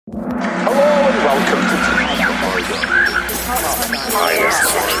You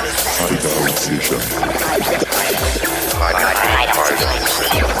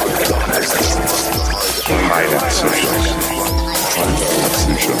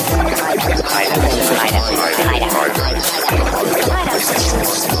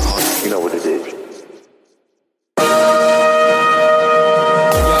know what it is.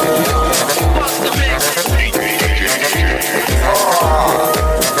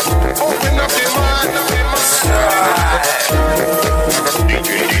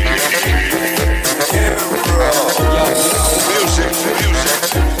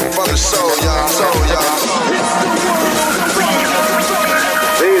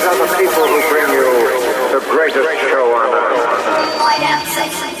 These are the people who bring you the greatest show on earth.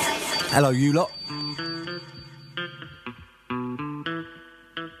 Hello, you lot.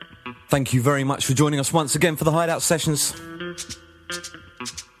 Thank you very much for joining us once again for the Hideout Sessions.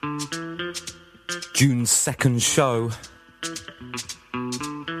 June's second show.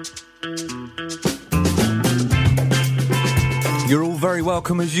 You're all very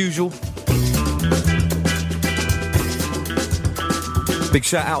welcome as usual. Big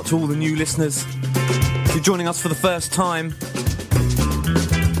shout out to all the new listeners. If you're joining us for the first time,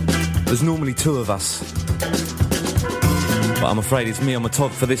 there's normally two of us, but I'm afraid it's me on the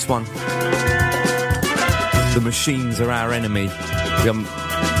Todd for this one. The machines are our enemy.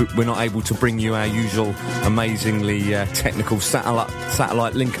 We're not able to bring you our usual amazingly technical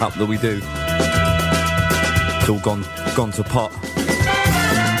satellite link up that we do. It's all gone to pot.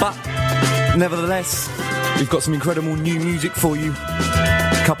 But nevertheless, we've got some incredible new music for you.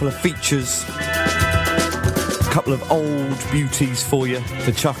 A couple of features, a couple of old beauties for you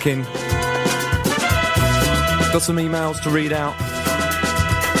to chuck in. Got some emails to read out.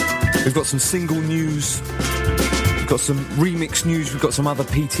 We've got some single news. We've got some remix news. We've got some other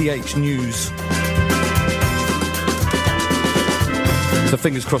PTH news. So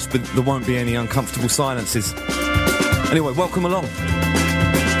fingers crossed there won't be any uncomfortable silences. Anyway, welcome along.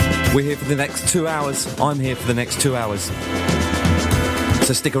 We're here for the next 2 hours. I'm here for the next 2 hours.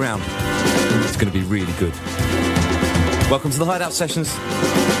 So stick around. It's going to be really good. Welcome to the Hideout Sessions.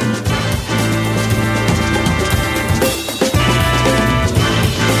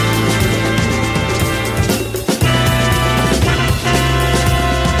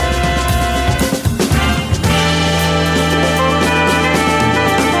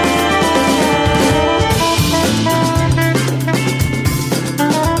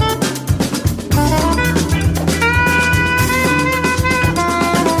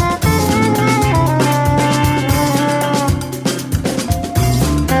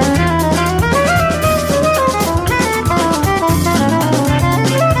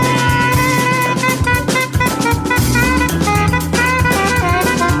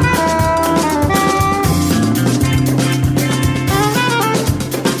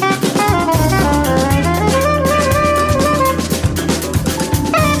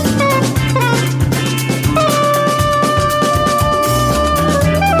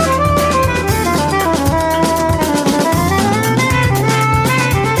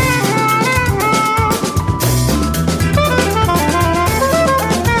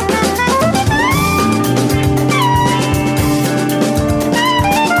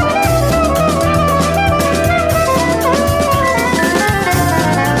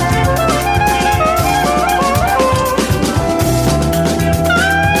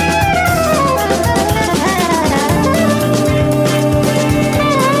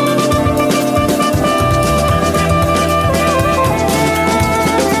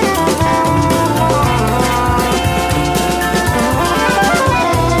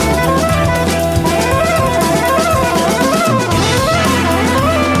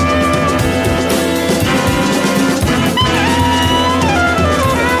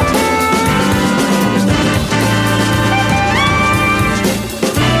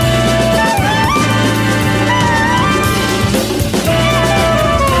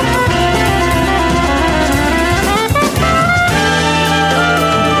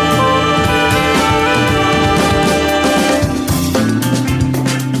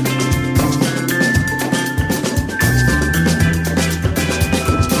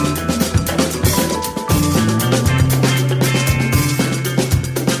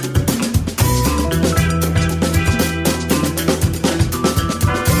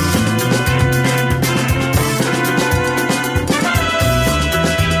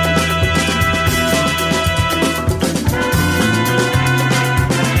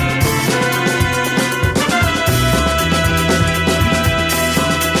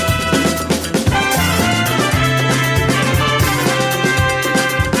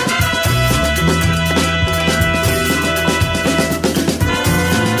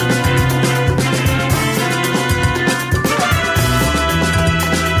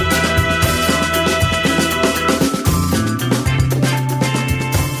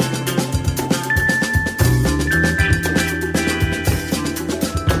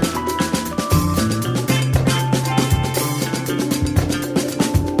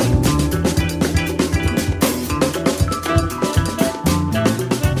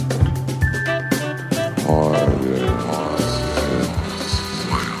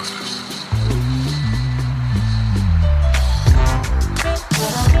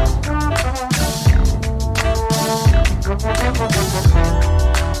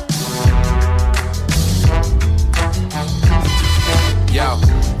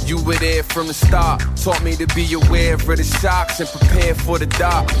 from the start. Taught me to be aware of the shocks and prepare for the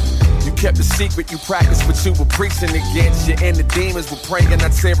dark. You kept a secret, you practiced what you were preaching against. You and the demons were praying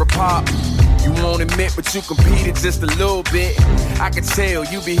I'd tear apart. You won't admit, but you competed just a little bit. I could tell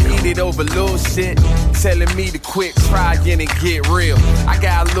you be heated over little shit. Telling me to quit trying and get real. I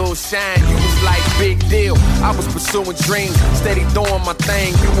got a little shine, you was like big deal. I was pursuing dreams, steady doing my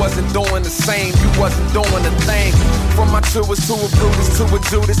thing. You wasn't doing the same, you wasn't doing a thing. From my truest to a Brutus to a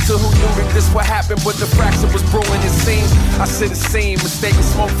Judas to who knew that this would happen, but the fracture was brewing it seems. I should have seen mistaken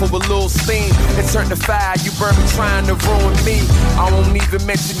smoke for a little steam. It turned to fire, you burned me trying to ruin me. I won't even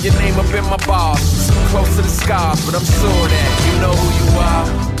mention your name up in my bars. Too close to the scars, but I'm sure that you know who you are.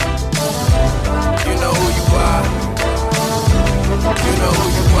 You know who you are. You know who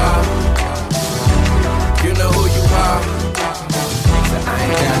you are. You know who you are. So I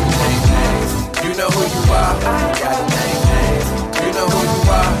ain't got a name. You know who you are. I ain't got a name. You know who you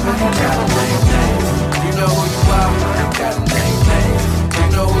are. I ain't got a name. You know who you are. I ain't got a name. You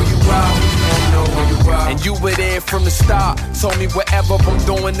know who you are. You know who you are. And you were there from the start. Told me whatever I'm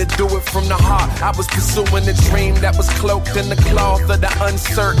doing to do it from the heart. I was pursuing a dream that was cloaked in the cloth of the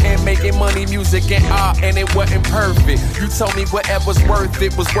uncertain. Making money, music, and art, and it wasn't perfect. You told me whatever's worth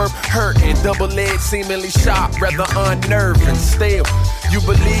it was worth hurting. Double-edged, seemingly sharp, rather unnerving. Still, you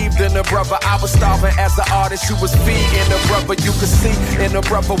believed in a brother. I was starving as an artist. You was feeding a brother. You could see in a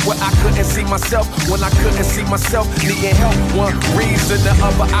brother what I couldn't see myself. When I couldn't see myself, needing help. One reason or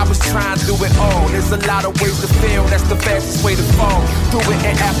other, I was trying to do it all. There's a lot of ways to fail. That's the fastest way to fall. Through it,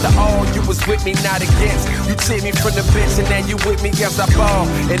 and after all, you was with me, not against. You cheered me from the bench, and now you with me as I ball.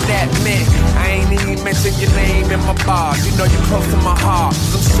 And that meant I ain't even mention your name in my bars. You know you're close to my heart.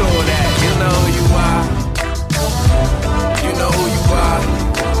 I'm sure that you know who you are. You know who you are.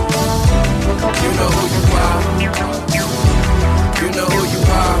 You know who you are. You know who you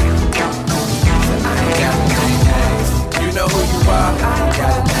are. I ain't got a name. You know who you are. I ain't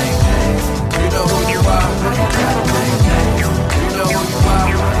got a name. You know who you are. I ain't got a name. You know who you are.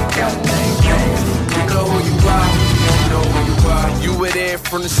 I ain't got a name. You know who you are. You know who you are. You were there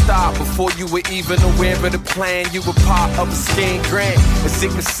from the start before you were even aware of the plan. You were part of a scheme grand. As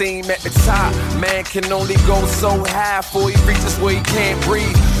it can seem at the top, man can only go so high before he reaches where he can't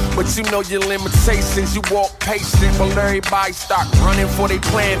breathe. But you know your limitations, you walk patient while everybody start running for their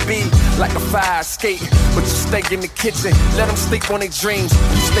plan B. Like a fire escape, but you stay in the kitchen, let them sleep on their dreams.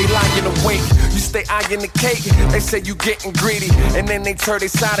 You stay lying awake, you stay eyeing the cake. They say you getting greedy, and then they turn their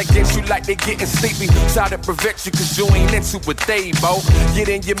side against you like they getting sleepy. Try to prevent you cause you ain't into what they bout. Get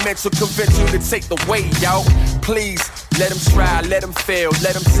in your mental, convince you to take the way out. Please, let them try, let them fail,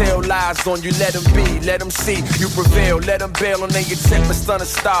 let them tell lies on you, let them be, let them see you prevail, let them bail on their attempt to stun a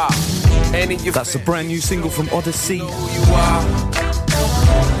star. That's a brand new single from Odyssey. You know who you are.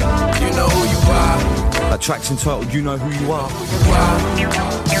 You know who you are. That track's entitled You Know Who You Are. You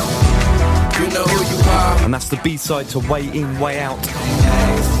know who you are. And that's the B-side to Way In, Way Out.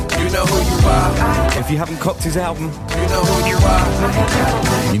 You know who you are. If you haven't copped his album, you know who you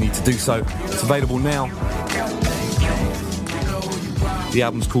are. You need to do so. It's available now. The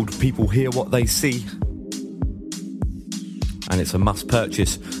album's called People Hear What They See, and it's a must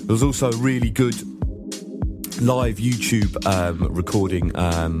purchase. There was also a really good live YouTube recording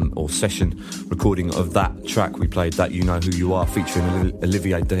or session recording of that track we played, that You Know Who You Are, featuring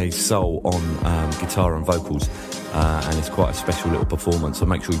Olivier Desault on guitar and vocals, and it's quite a special little performance, so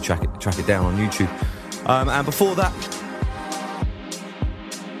make sure you track it down on YouTube. And before that,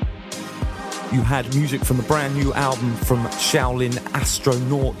 you had music from the brand new album from Shaolin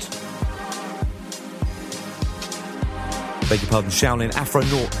Astronaut. Beg your pardon, Shaolin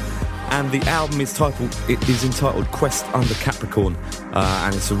Afronaut. And the album is entitled Quest Under Capricorn.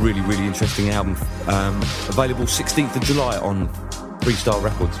 And it's a really, really interesting album. Available 16th of July on Freestyle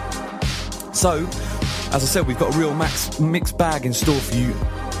Records. So, as I said, we've got a real mixed bag in store for you.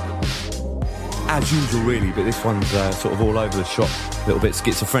 As usual, really, but this one's sort of all over the shop. A little bit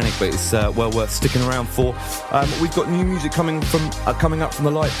schizophrenic, but it's well worth sticking around for. We've got new music coming up from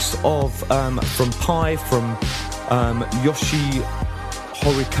the likes of from Pi, from Yoshi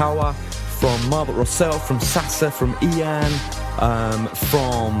Horikawa, from Margaret Rossell, from Sasa, from Ian,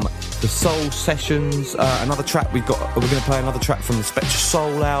 from the Soul Sessions. Another track we're going to play another track from the Spectre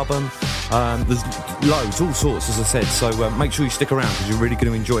Soul album. There's loads, all sorts, as I said. So make sure you stick around because you're really going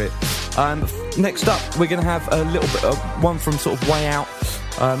to enjoy it. Next up, we're going to have a little bit of one from sort of Way Out,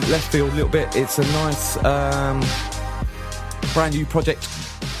 left field a little bit. It's a nice brand new project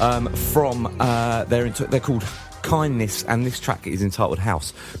from they're called Kindness, and this track is entitled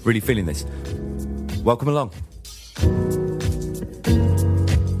House. Really feeling this. Welcome along.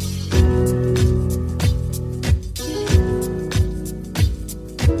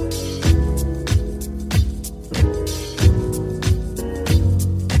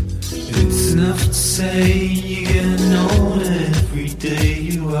 enough to say you're getting older every day.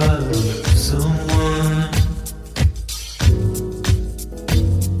 You are with someone.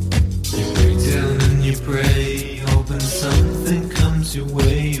 You break down and you pray, hoping something comes your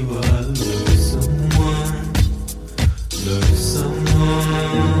way. You are with someone. Love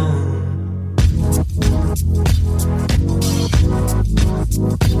someone.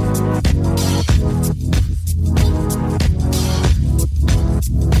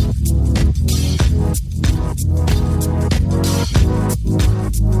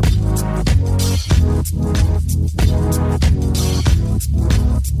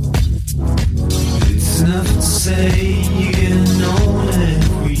 It's enough to say you're getting older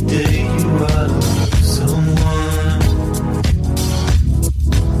every day. You are with someone.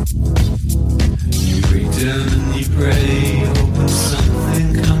 You break down and you pray, hoping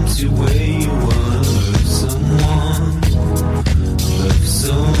something comes your way. You wanna love someone, love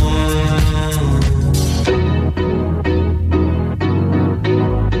someone.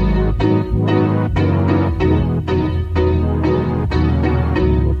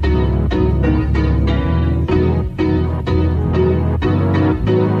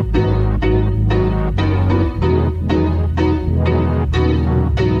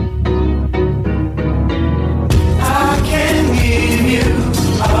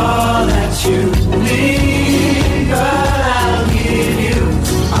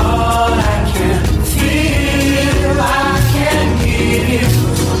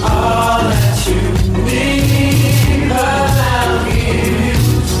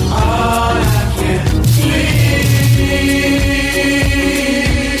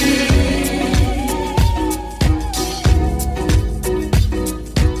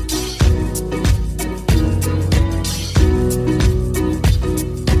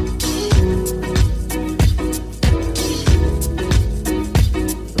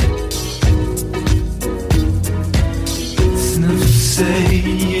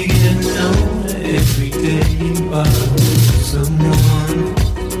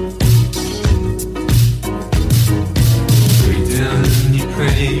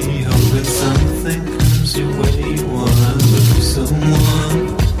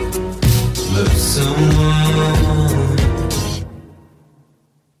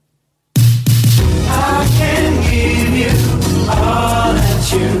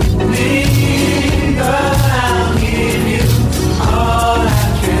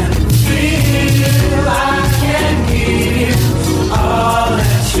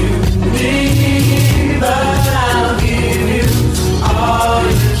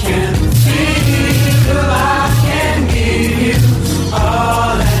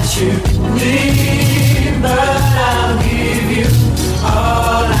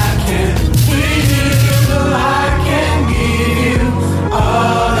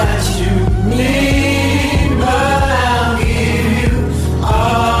 You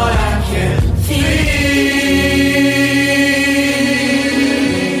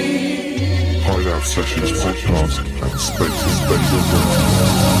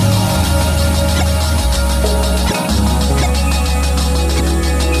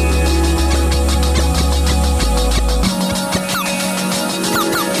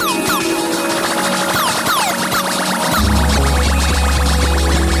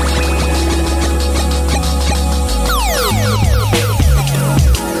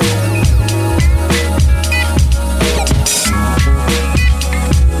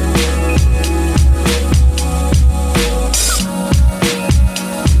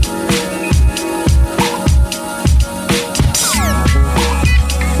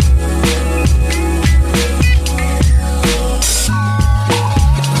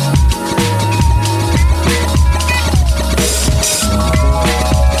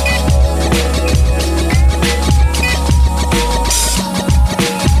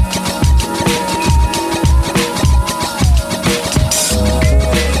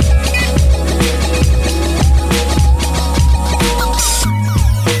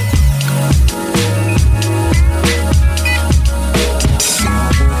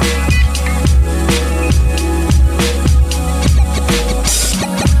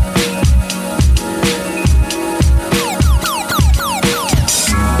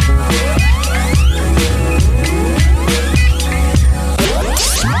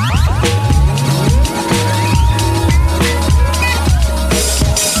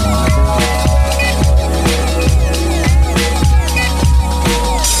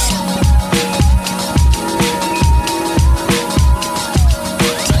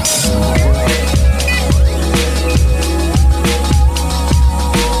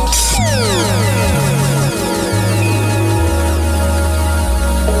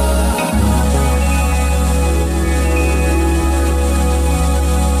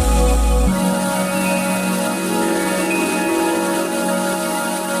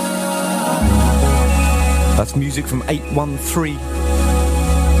music from 813.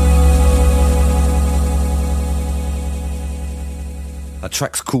 That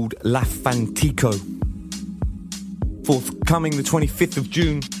track's called La Fantico. Forthcoming the 25th of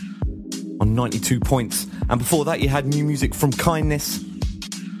June on 92 points. And before that you had new music from Kindness.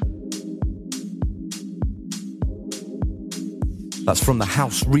 That's from the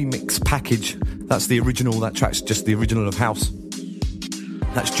House Remix package. That's the original, that track's just the original of House.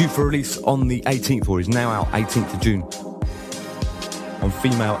 That's due for release on the 18th, or is now out, 18th of June, on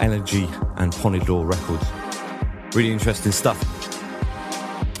Female Energy and Ponydor Records. Really interesting stuff.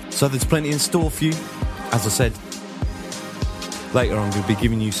 So there's plenty in store for you. As I said, later I'm going to be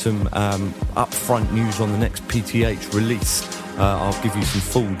giving you some upfront news on the next PTH release. I'll give you some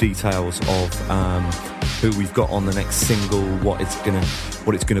full details of who we've got on the next single, what it's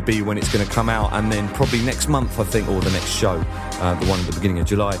gonna be, when it's gonna come out, and then probably next month, I think, or the next show, the one at the beginning of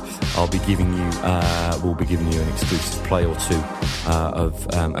July, we'll be giving you an exclusive play or two of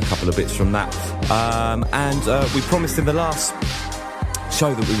a couple of bits from that. And we promised in the last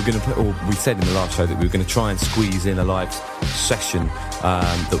show that we were going to put, or we said in the last show that we were going to try and squeeze in a live session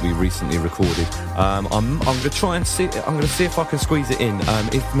that we recently recorded. I'm going to try and see. I'm going to see if I can squeeze it in.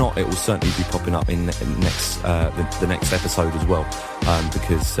 If not, it will certainly be popping up in the next episode as well.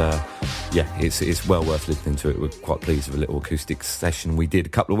 Because it's well worth listening to it. We're quite pleased with a little acoustic session we did a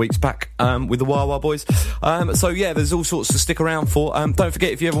couple of weeks back with the Wah Wah Boys. So yeah, there's all sorts to stick around for. Don't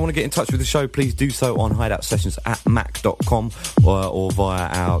forget, if you ever want to get in touch with the show, please do so on hideoutsessions@mac.com or via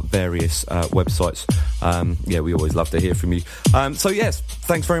our various websites. We always love to hear from you. So yes,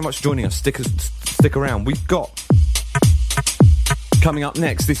 thanks very much for joining us. Stick around. We've got coming up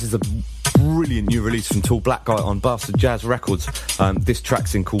next, this is a brilliant new release from Tall Black Guy on Bastard Jazz Records. This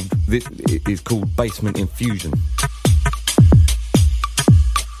track's called Basement Infusion.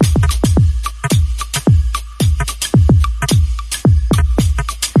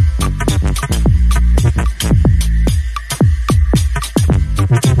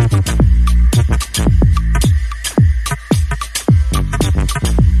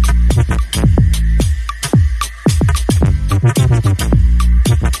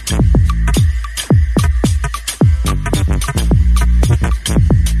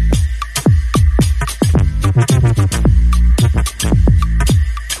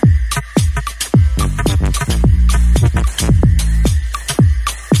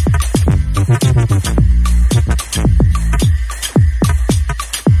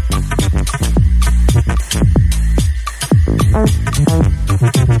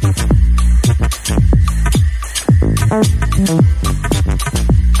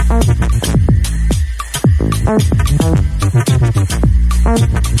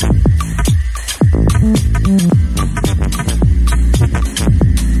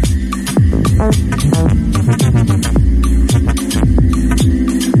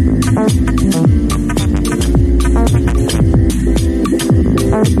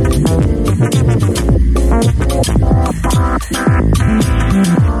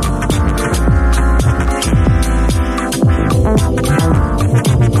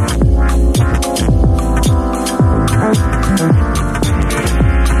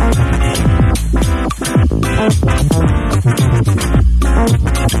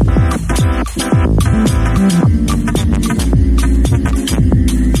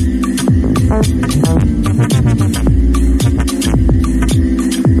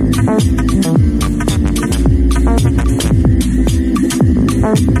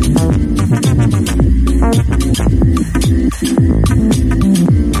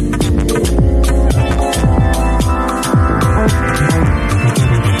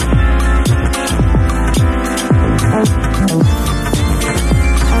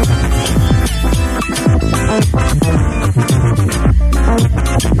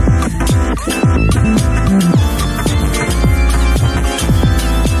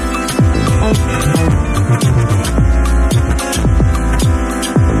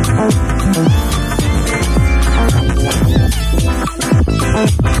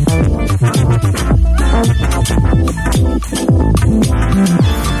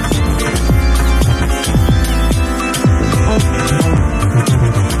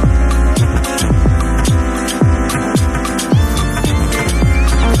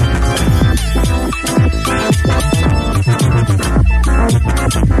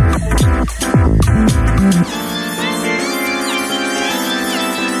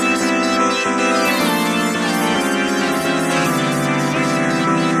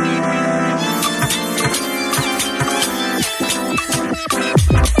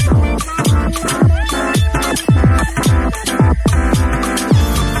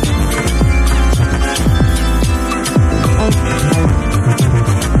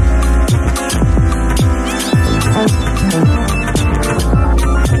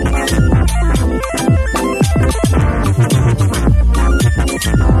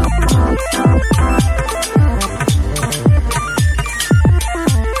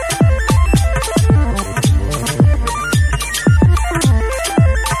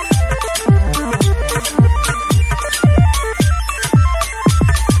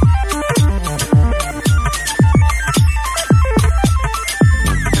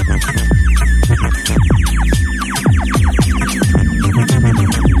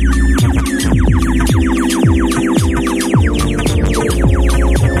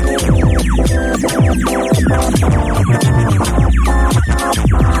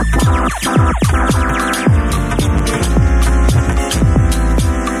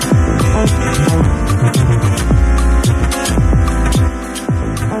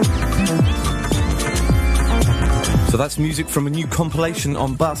 music from a new compilation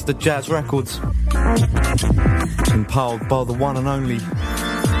on Bastard Jazz Records, compiled by the one and only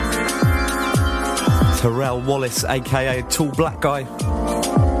Terrell Wallace, aka Tall Black Guy,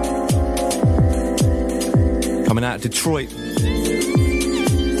 coming out of Detroit.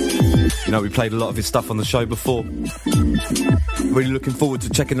 You know, we played a lot of his stuff on the show before. Really looking forward to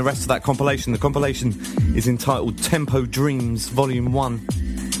checking the rest of that compilation. The compilation is entitled Tempo Dreams Volume 1.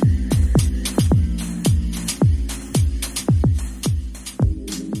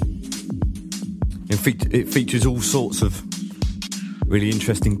 It features all sorts of really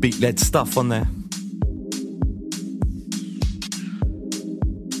interesting beat-led stuff on there.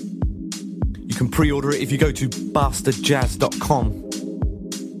 You can pre-order it if you go to bastardjazz.com.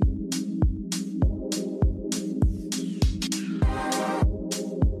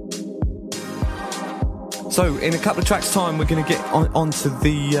 So, in a couple of tracks' time, we're going to get onto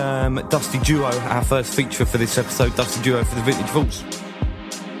the Dusty Duo, our first feature for this episode, Dusty Duo for the Vintage Vaults.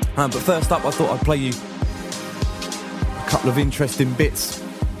 But first up, I thought I'd play you a couple of interesting bits.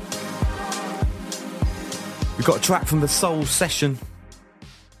 We've got a track from the Soul Session,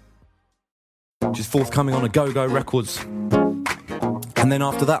 which is forthcoming on a Go-Go Records. And then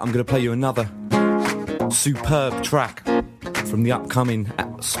after that, I'm going to play you another superb track from the upcoming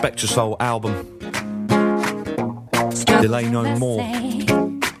Spectra Soul album, Delay No More.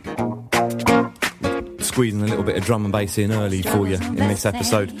 Squeezing a little bit of drum and bass in early for you in this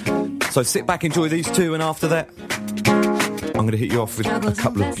episode. So sit back, enjoy these two, and after that, I'm going to hit you off with a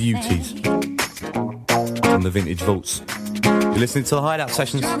couple of beauties from the Vintage Vaults. You're listening to the Hideout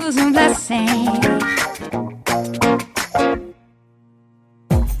Sessions.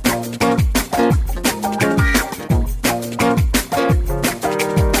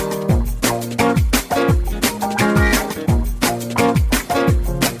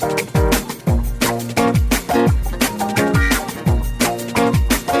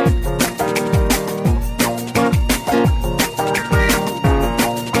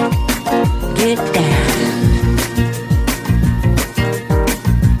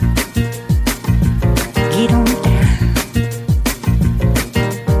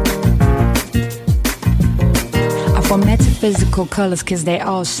 Physical colors, cause they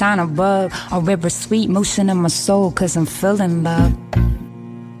all shine above. A river sweet motion in my soul, cause I'm feeling love.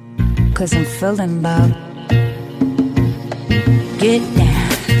 Cause I'm feeling love. Get down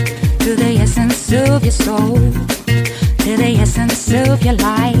to the essence of your soul, to the essence of your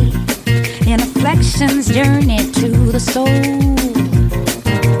life. In affliction's journey to the soul.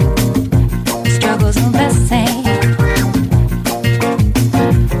 Struggles and blessings.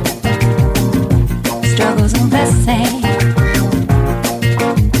 Struggles and blessings.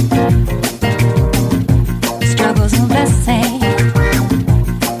 Struggles and blessings.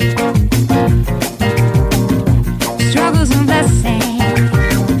 Struggles and blessings.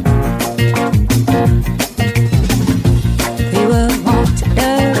 We were born to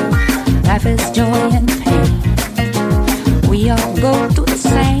love. Life is joy and pain. We all go through the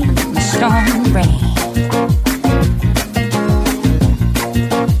same storm and rain.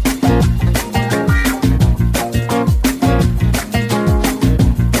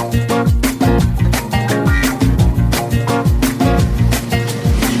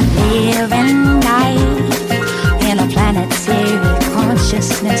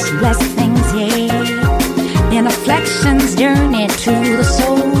 Blessings, yeah. In affliction's journey to the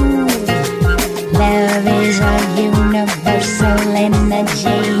soul. Love is a universal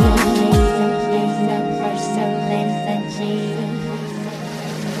energy. Universal energy.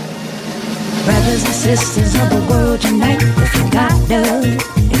 Brothers and sisters of the world unite. If you got love,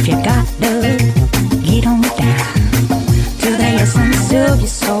 get on down to the essence of your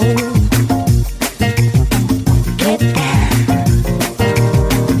soul. Get down.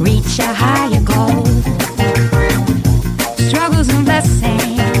 Reach a higher goal. Struggles and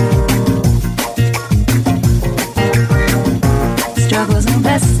blessings. Struggles and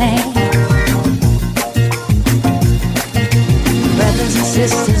blessings. Brothers and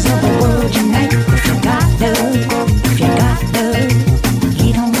sisters of the world unite. If you got love,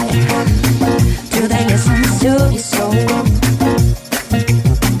 get on down to the essence of your soul.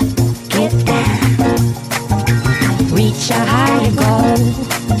 Get down. Reach a higher goal.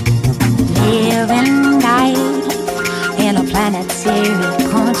 Live and die in a planetary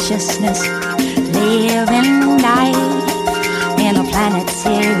consciousness. Live and die in a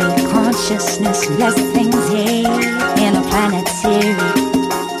planetary consciousness. Blessings, yeah, in a planetary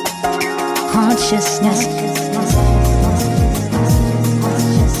consciousness.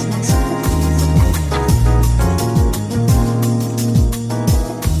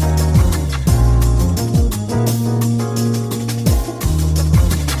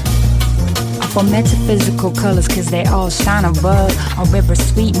 For metaphysical colors, cause they all shine above. A river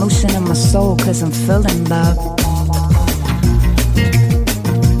sweet motion in my soul, cause I'm feeling love.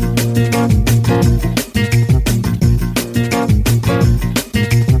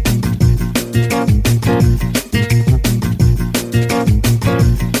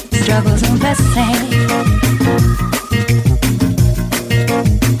 Struggles and blessings.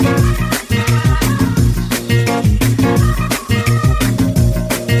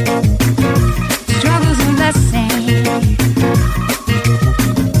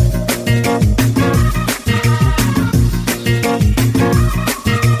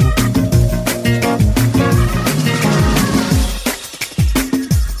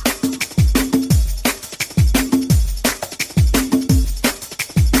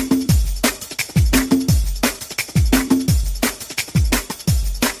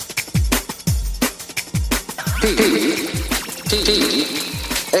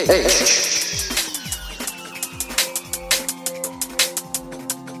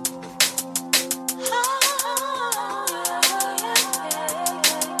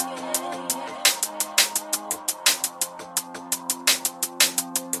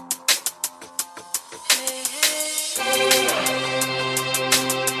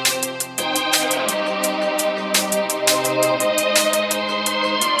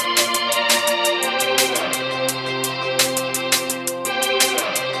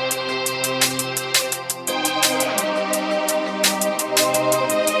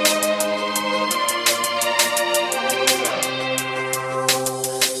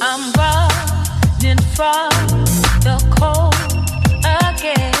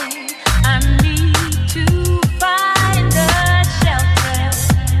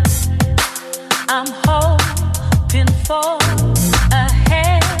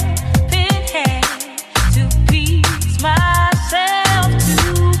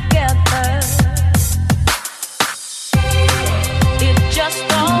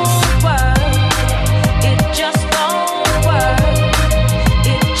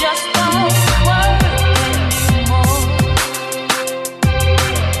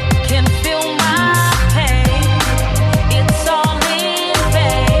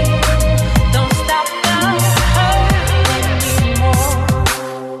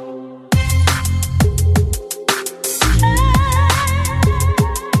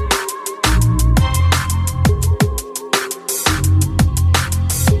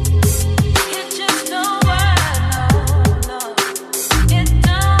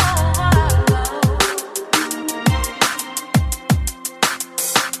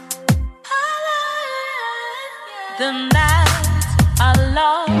 The nights are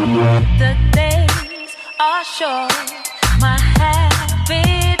long, the days are short. My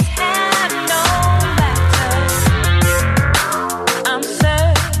habits have no matter. I'm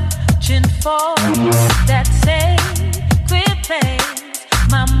searching for that sacred place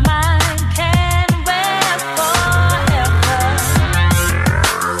my mind can rest forever.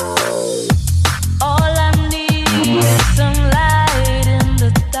 All I need is some light in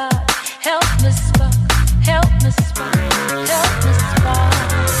the dark. Help me spark, help me spark, help me spark.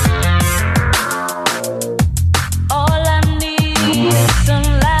 All I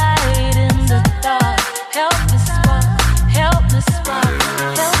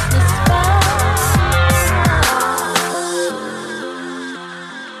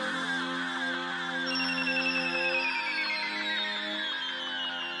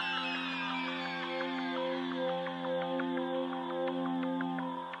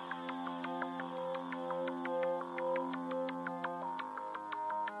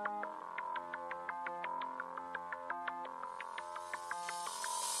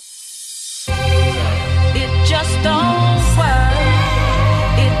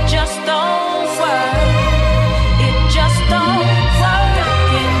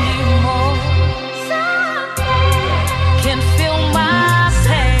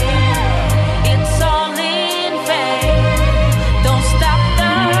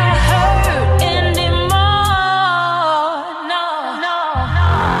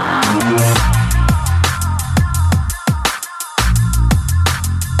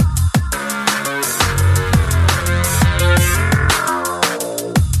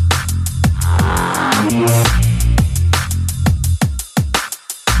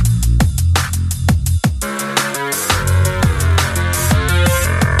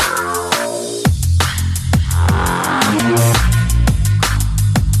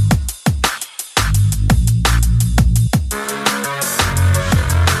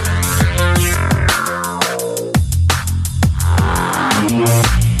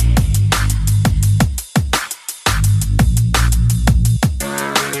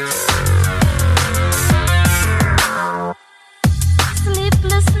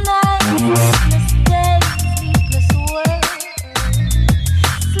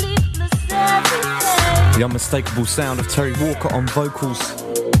unmistakable sound of Terry Walker on vocals.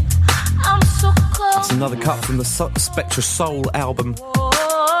 I'm so cold. That's another cut from the Spectra Soul album. It's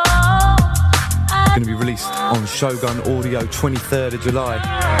Going to be released on Shogun Audio 23rd of July.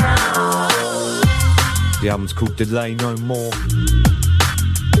 The album's called Delay No More.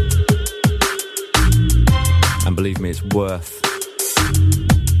 And believe me, it's worth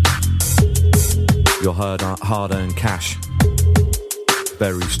your hard-earned cash.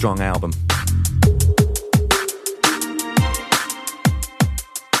 Very strong album.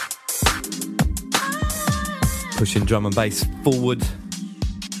 Pushing drum and bass forward.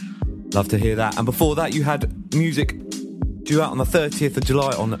 Love to hear that. And before that, you had music due out on the 30th of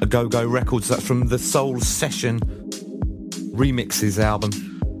July on A Go Go Records. That's from the Soul Session Remixes album.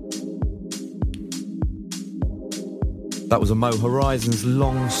 That was a Mo Horizons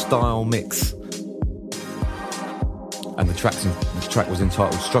long style mix. And the track was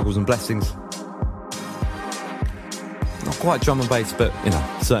entitled Struggles and Blessings. Not quite drum and bass, but, you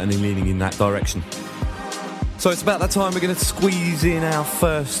know, certainly leaning in that direction. So it's about that time we're going to squeeze in our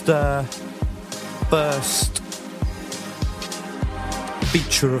first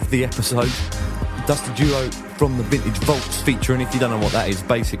feature of the episode. Dusty Duo from the Vintage Vaults feature, and if you don't know what that is,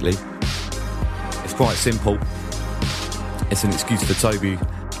 basically, it's quite simple. It's an excuse for Toby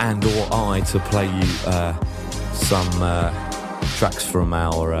and or I to play you some tracks from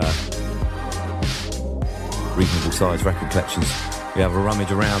our reasonable sized record collections. We have a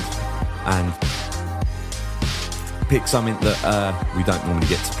rummage around and pick something that we don't normally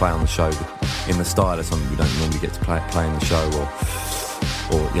get to play on the show, in the style of something we don't normally get to play in the show,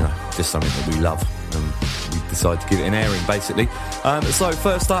 or you know, just something that we love, and we decide to give it an airing, basically. So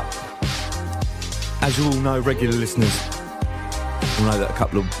first up, as you all know, regular listeners will know that a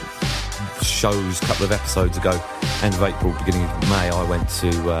couple of episodes ago, end of April, beginning of May, I went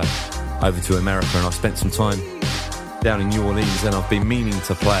over to America, and I spent some time down in New Orleans, and I've been meaning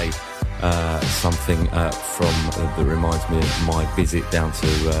to play something that reminds me of my visit down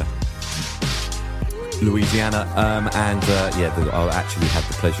to Louisiana, I actually had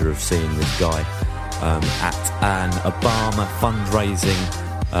the pleasure of seeing this guy at an Obama fundraising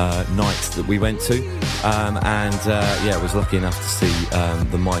night that we went to, I was lucky enough to see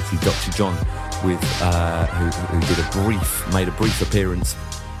the mighty Dr. John with who made a brief appearance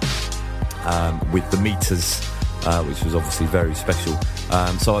with the Meters, which was obviously very special.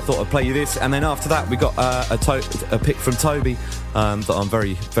 So I thought I'd play you this, and then after that we got a pick from Toby that I'm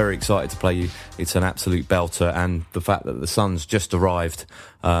very, very excited to play you. It's an absolute belter, and the fact that the sun's just arrived,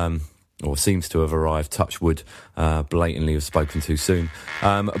 or seems to have arrived, touch wood, blatantly have spoken too soon.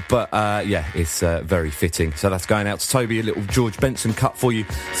 It's very fitting. So that's going out to Toby, a little George Benson cut for you.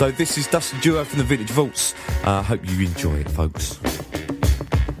 So this is Dusty Duo from the Vintage Vaults. Hope you enjoy it, folks.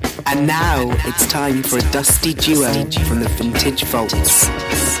 And now it's time for a Dusty Duo from the Vintage Vaults.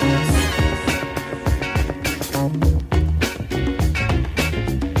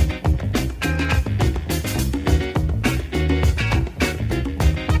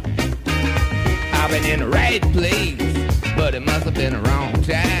 I've been in the right place, but it must have been the wrong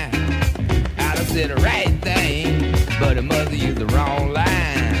time. I done said the right thing, but it must have used the wrong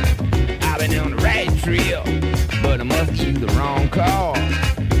line. I've been on the right trip, but I must have used the wrong car.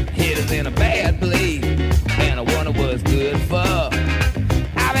 Hit us in a bad place, and I wonder what's good for.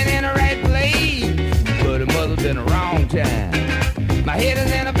 I've been in the right place, but it must have been the wrong time. My head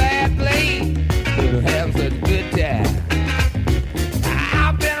is in a bad place, but I'm having such a good time.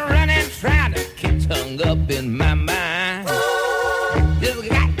 I've been running, trying to get hung up in my mind. Just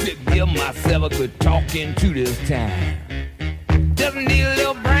got to give myself a good talking to this time. Just need a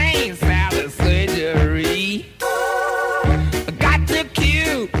little brain salad surgery. Got to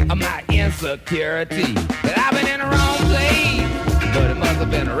cue my insecurity. That I've been in the wrong place, but it must have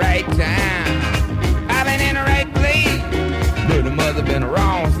been the right time. I've been in the right place, but it must have been the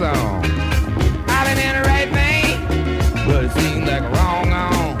wrong song. I've been in the right vein, but it seems like a wrong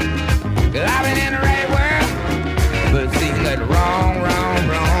on. Cause I've been in the right world, but it seems like the wrong.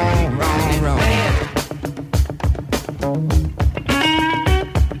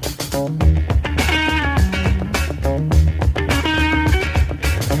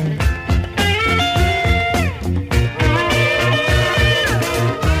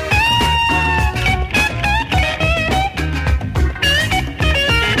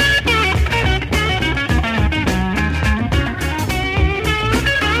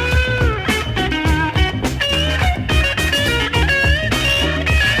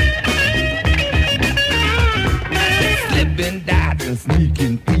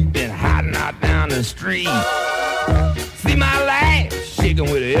 Sneaking, peeping, hiding out down the street. See my life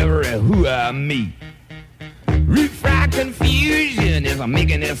shaking with every who I meet. I'm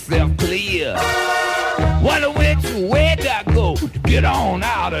making itself clear. Wonder which way I go to get on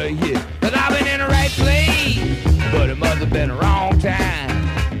out of here. Cause I've been in the right place, but it must have been the wrong time.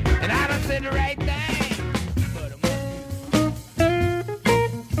 And I done said the right thing, but it must.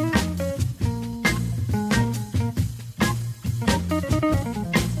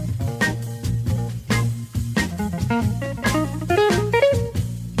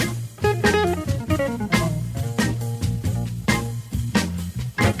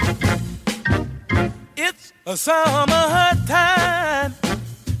 A summertime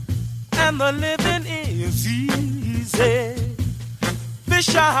and the living is easy.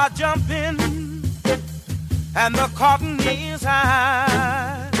 Fish are jumping and the cotton is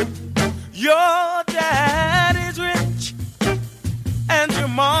high. Your dad is rich and your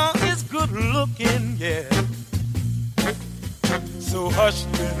mom is good looking, yeah. So hush,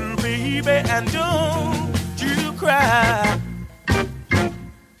 little baby, and don't you cry.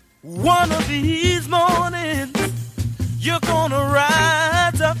 One of these mornings, you're gonna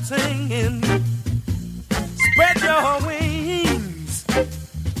rise up singing. Spread your wings,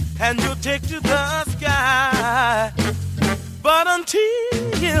 and you'll take to the sky. But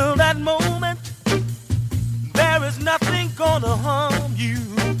until that moment, there is nothing gonna harm you.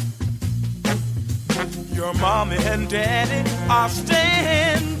 Your mommy and daddy are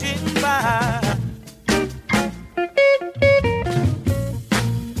standing by.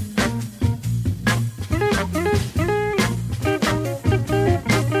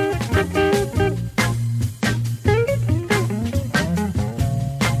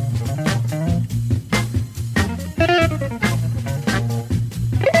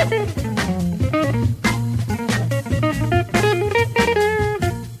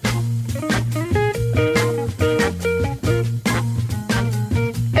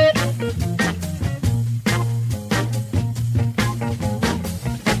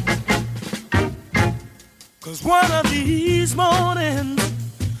 One of these mornings,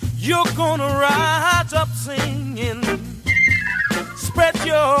 you're gonna rise up singing. Spread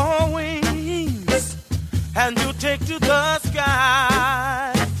your wings, and you'll take to the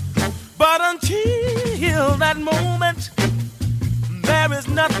sky. But until that moment, there is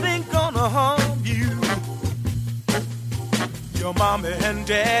nothing gonna harm you. Your mommy and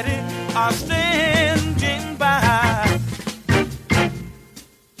daddy are standing by.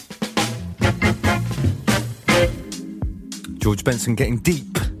 George Benson getting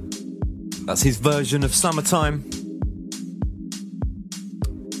deep. That's his version of Summertime.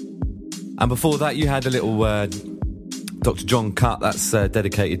 And before that, you had a little Dr. John cut. That's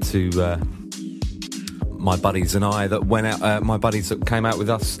dedicated to my buddies and I that went out. My buddies that came out with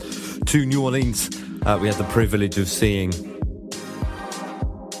us to New Orleans. We had the privilege of seeing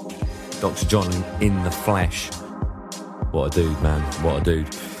Dr. John in the flesh. What a dude, man. What a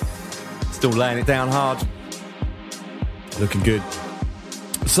dude. Still laying it down hard. Looking good.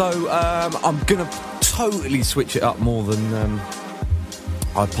 So I'm gonna totally switch it up more than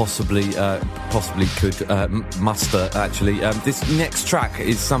I possibly could muster. Actually, this next track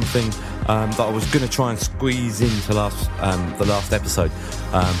is something that I was gonna try and squeeze into the last episode,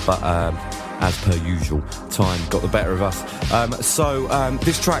 but as per usual, time got the better of us. So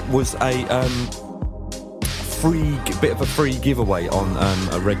this track was a bit of a free giveaway on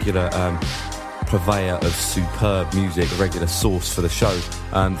a regular. Purveyor of superb music, a regular source for the show,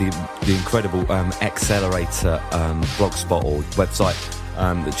 the incredible Accelerator blogspot or website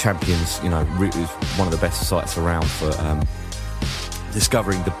that champions, is one of the best sites around for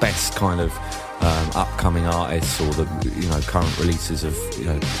discovering the best kind of upcoming artists or the current releases of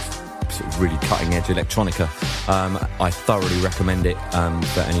sort of really cutting edge electronica. I thoroughly recommend it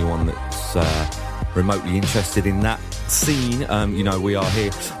for anyone that's remotely interested in that scene. We are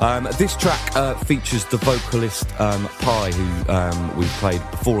here. This track features the vocalist Pi, who we've played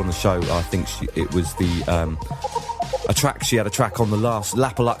before on the show. I think it was she had a track on the last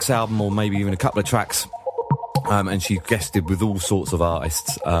Lapalux album, or maybe even a couple of tracks, and she guested with all sorts of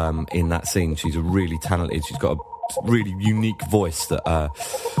artists in that scene. She's a really talented, she's got a really unique voice that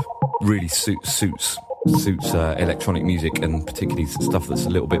really suits electronic music, and particularly stuff that's a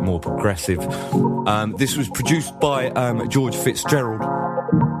little bit more progressive. This was produced by George Fitzgerald,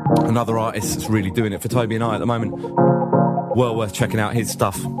 another artist that's really doing it for Toby and I at the moment. Well worth checking out his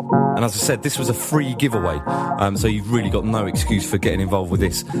stuff. And as I said, this was a free giveaway, so you've really got no excuse for getting involved with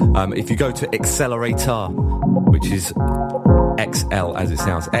this. If you go to Accelerator, which is XL as it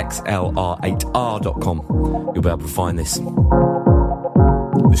sounds, XLR8R.com, you'll be able to find this.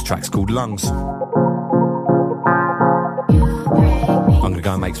 This track's called Lungs. I'm going to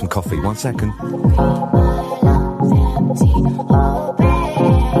go and make some coffee. 1 second. My lungs empty, oh baby.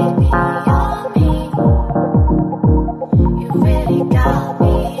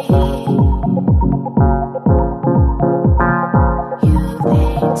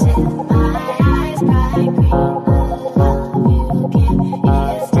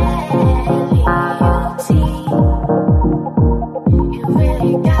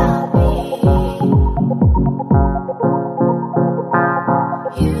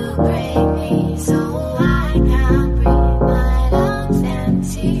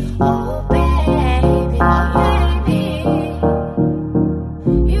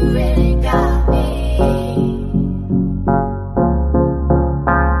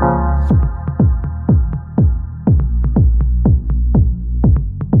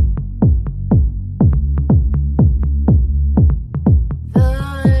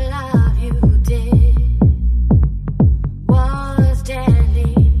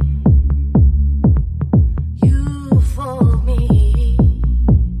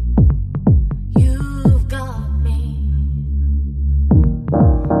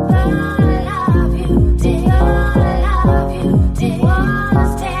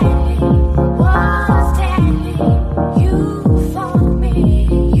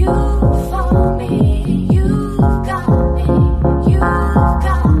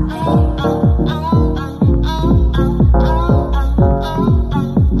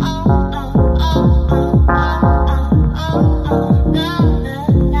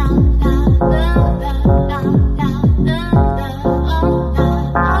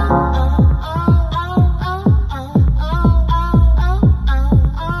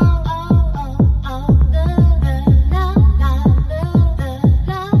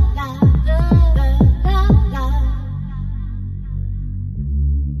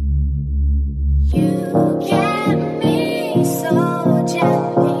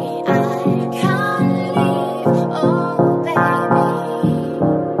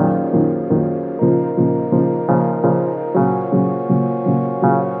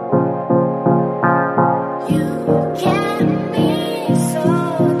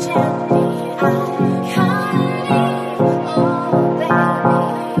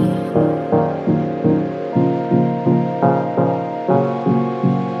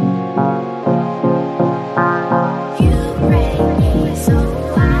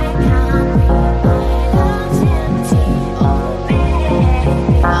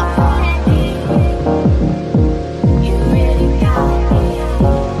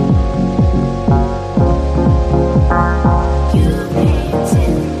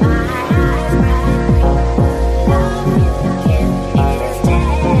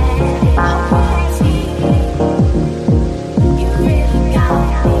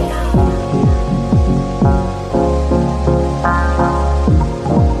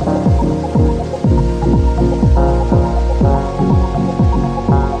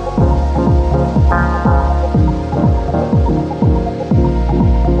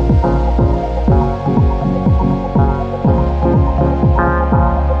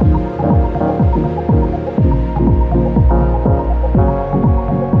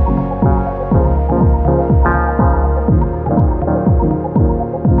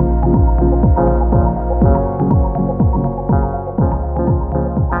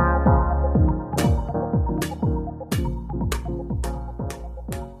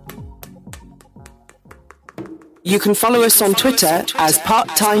 You can follow us on Twitter as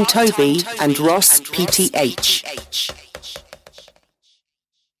Part-Time Toby and Ross PTH.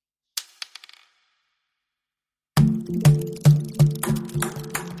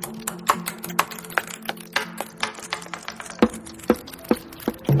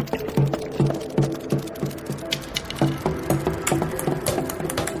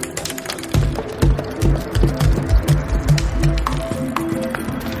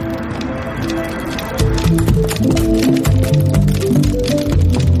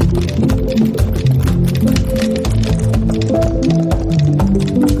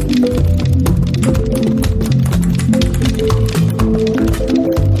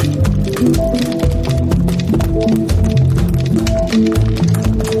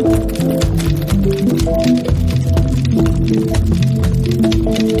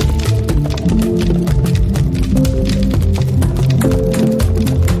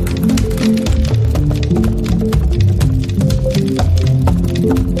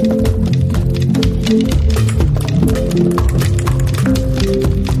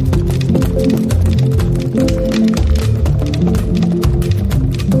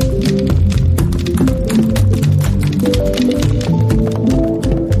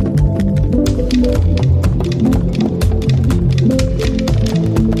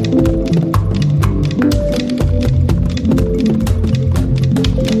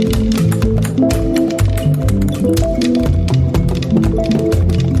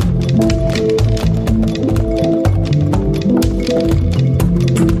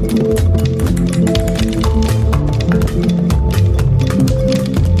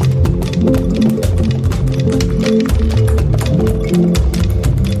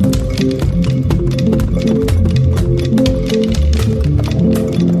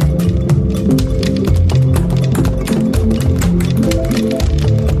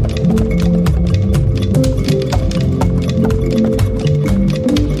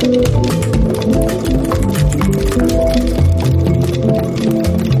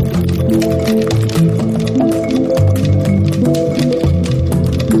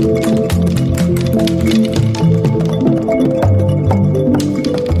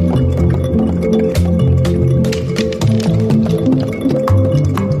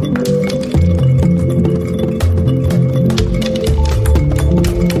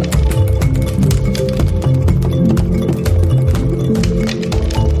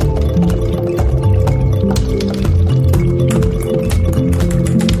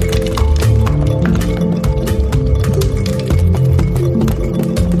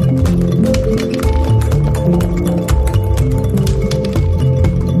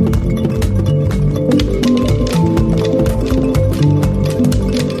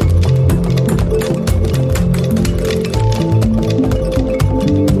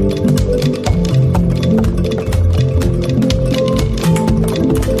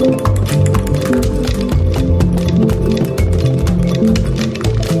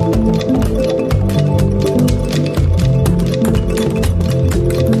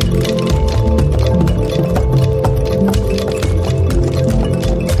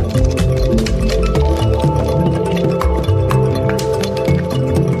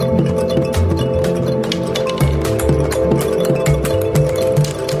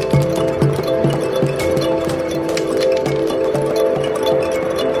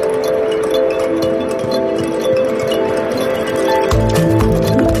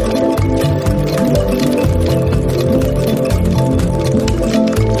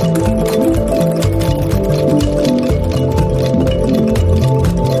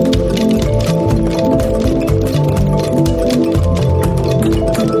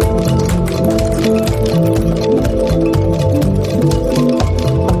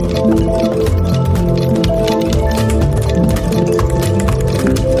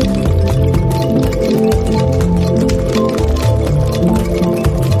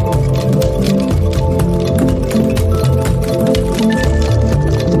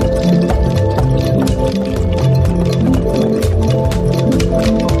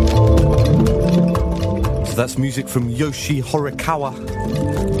 That's music from Yoshi Horikawa.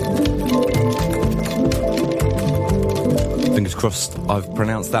 Fingers crossed I've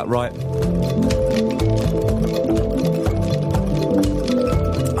pronounced that right.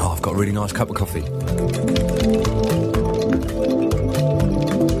 Oh, I've got a really nice cup of coffee.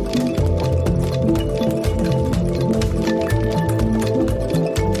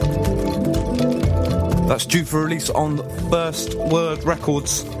 That's due for release on First Word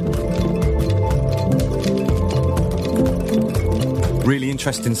Records. Really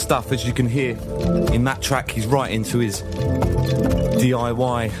interesting stuff, as you can hear in that track. He's right into his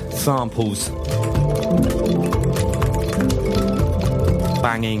DIY samples,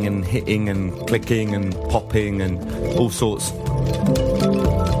 banging and hitting and clicking and popping and all sorts.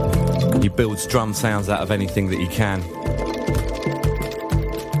 He builds drum sounds out of anything that he can.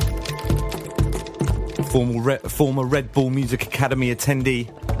 Former Red Bull Music Academy attendee.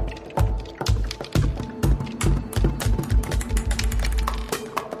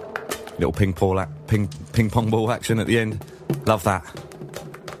 Little ping pong ball action at the end. Love that.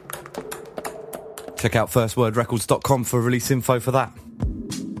 Check out firstwordrecords.com for release info for that.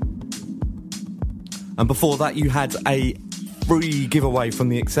 And before that, you had a free giveaway from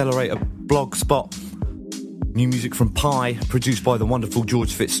the Accelerator blog spot. New music from Pi, produced by the wonderful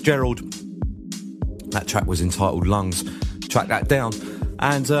George Fitzgerald. That track was entitled Lungs. Track that down.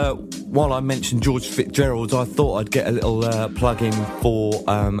 And while I mentioned George Fitzgerald, I thought I'd get a little plug in for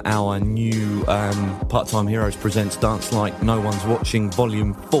our new Part-Time Heroes Presents Dance Like No One's Watching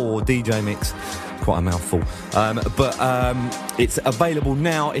Volume 4 DJ mix. Quite a mouthful. But it's available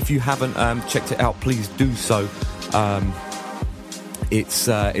now. If you haven't checked it out, please do so. It's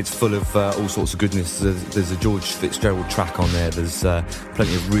full of all sorts of goodness. There's a George Fitzgerald track on there. There's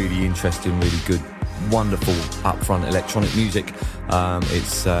plenty of really interesting, really good, wonderful upfront electronic music.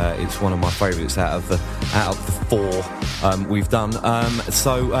 It's one of my favourites out of the four we've done.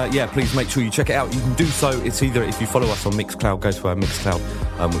 Yeah, please make sure you check it out. You can do so. It's either, if you follow us on Mixcloud, go to our Mixcloud,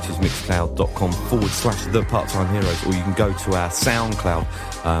 which is mixcloud.com/the Part-Time Heroes, or you can go to our SoundCloud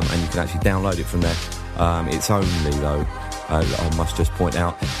and you can actually download it from there. It's only, though, I must just point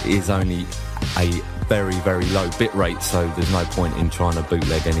out, it is only a very, very low bit rate, so there's no point in trying to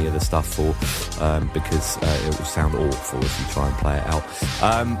bootleg any of the stuff because it will sound awful if you try and play it out.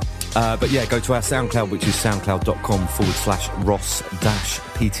 But yeah, go to our SoundCloud, which is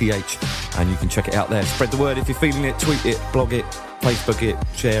soundcloud.com/Ross-PTH, and you can check it out there. Spread the word if you're feeling it, tweet it, blog it, Facebook it,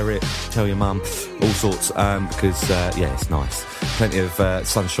 share it, tell your mum, all sorts, because yeah, it's nice. Plenty of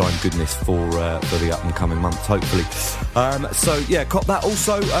sunshine goodness for the up and coming months, hopefully. So yeah, cop that.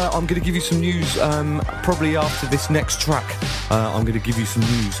 Also, I'm going to give you some news probably after this next track. I'm going to give you some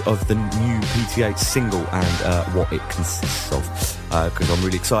news of the new PTH single and what it consists of, because I'm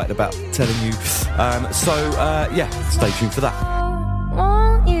really excited about telling you. Yeah, stay tuned for that.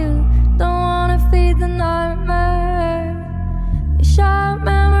 Want you, don't wanna feed the nightmare. Sharp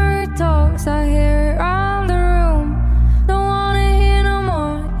memory talks, I hear it around the room. Don't wanna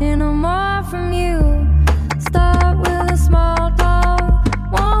hear no more from you. Start with a small talk.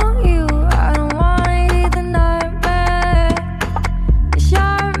 Want you, I don't wanna hear the nightmare.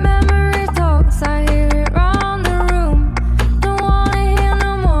 Sharp memory talks, I hear it around the room. Don't wanna hear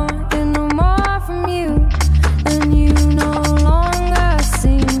no more from you. And you no longer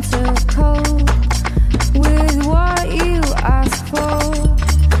seem to cope with what you ask for.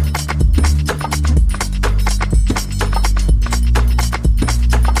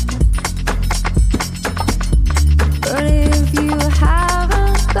 But if you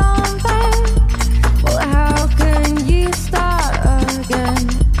haven't gone back, well, how can you start again?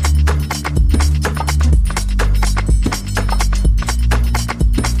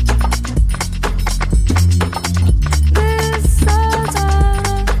 This soul's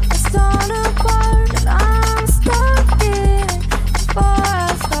torn apart, and I'm stuck in it. Before I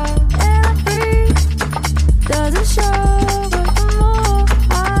start and I breathe, doesn't show, but the more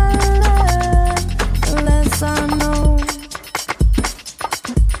I learn, the less I know.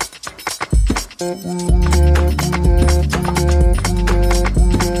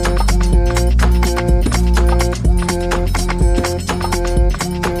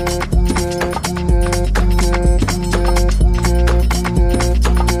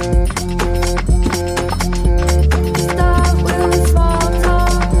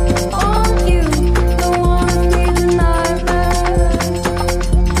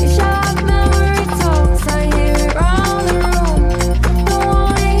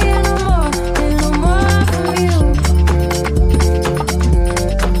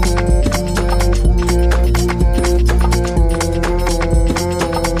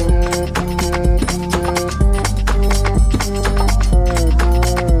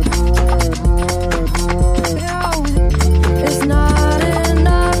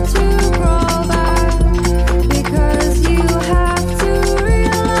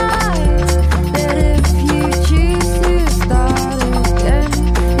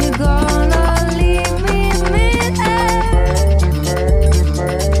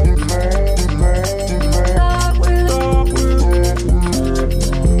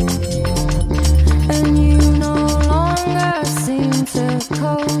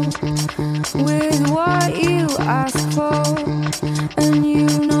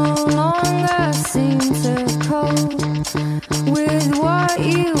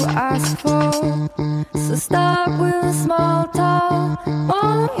 So start with a small talk.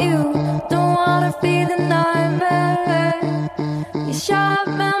 Want you, don't wanna feed the nightmare. Your sharp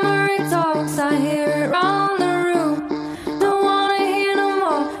memory talks, I hear it round the room. Don't wanna hear no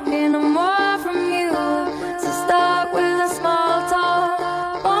more from you. So start with a small talk.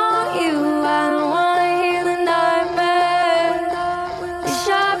 Want you, I don't wanna hear the nightmare. Your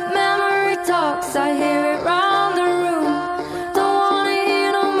sharp memory talks, I hear it round the room. Don't wanna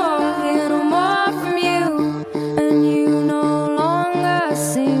hear no more from you. And you no longer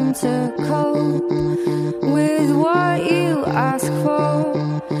seem to cope with what you ask for.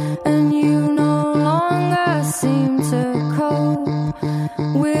 And you no longer seem to cope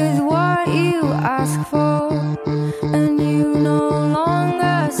with what you ask for. And you no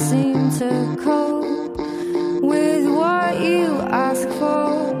longer seem to cope with what you ask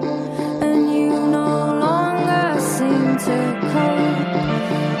for. And you no longer seem to cope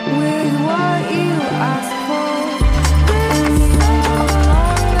with what you ask for. And you no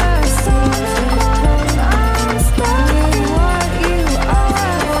longer seem to cope with what you ask for.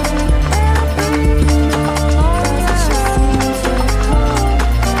 And you no longer seem to cope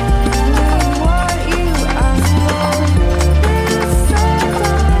with what you ask for. It's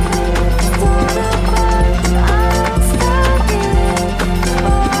so torn apart, I'm stuck in it.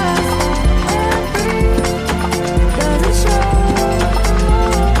 Does it show?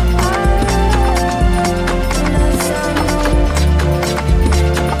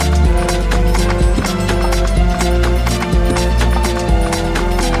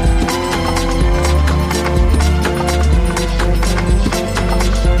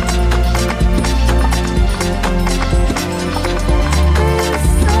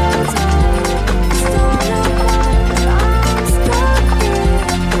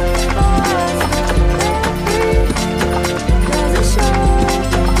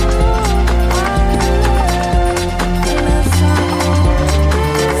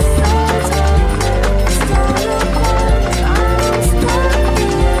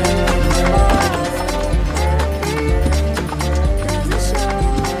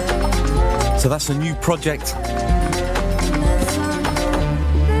 So that's a new project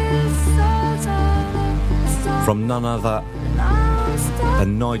from none other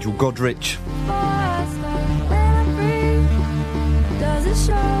than Nigel Godrich,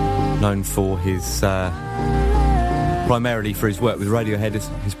 known for his primarily for his work with Radiohead,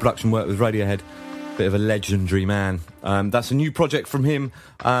 his production work with Radiohead. Bit of a legendary man. That's a new project from him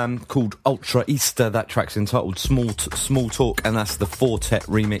called Ultra Easter. That track's entitled Small Talk, and that's the Fortet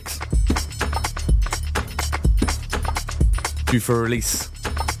remix. Due for release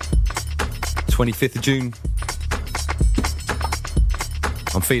 25th of June.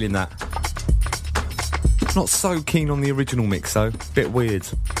 I'm feeling that. Not so keen on the original mix though. Bit weird.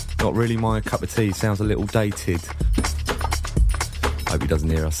 Not really my cup of tea. Sounds a little dated. Hope he doesn't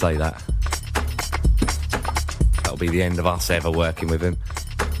hear us say that. That'll be the end of us ever working with him.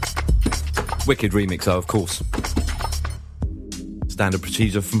 Wicked remix though, of course. Standard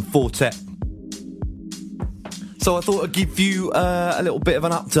procedure from Fortet. So I thought I'd give you a little bit of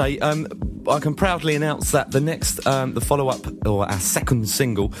an update. I can proudly announce that the next, the follow-up, or our second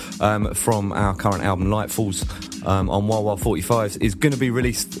single from our current album, Lightfalls, on Wild Wild 45s, is going to be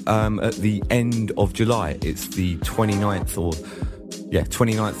released at the end of July. It's the 29th or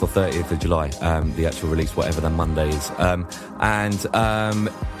 30th of July, the actual release, whatever the Monday is. And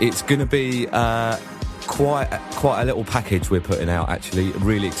it's going to be quite a little package we're putting out, actually.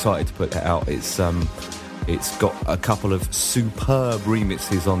 Really excited to put that out. It's got a couple of superb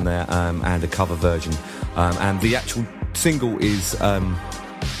remixes on there and a cover version. And the actual single is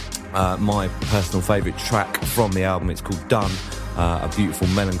my personal favourite track from the album. It's called Done, a beautiful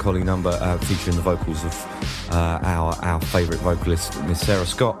melancholy number featuring the vocals of our favourite vocalist, Miss Sarah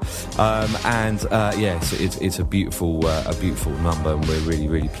Scott. It's a beautiful number, and we're really,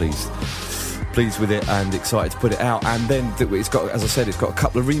 really pleased with it and excited to put it out. And then it's got, as I said, it's got a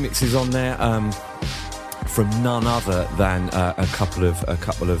couple of remixes on there. From none other than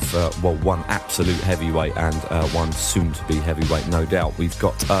one absolute heavyweight and one soon to be heavyweight, no doubt. We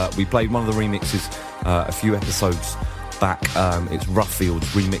played one of the remixes a few episodes back. It's Roughfield's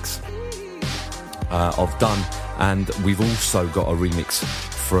remix of Done, and we've also got a remix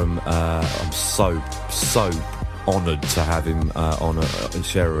from I'm so honoured to have him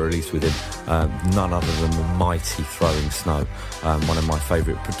share a release with him. None other than the mighty Throwing Snow, one of my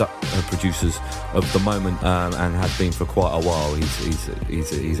favourite producers of the moment, and has been for quite a while.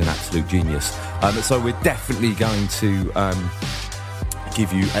 He's an absolute genius. So we're definitely going to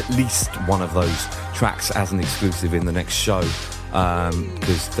give you at least one of those tracks as an exclusive in the next show.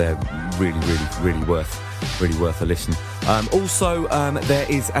 because they're really worth a listen. Also, there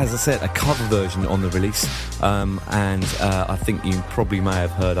is, as I said, a cover version on the release, and I think you probably may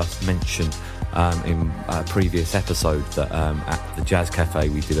have heard us mention in a previous episode that at the Jazz Cafe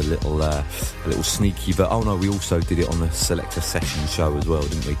we did a little sneaky, but oh no, we also did it on the Selector Session show as well,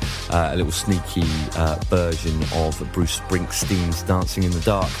 didn't we? A little sneaky version of Bruce Springsteen's Dancing in the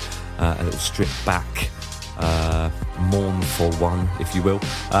Dark, a little stripped back, mournful one, if you will,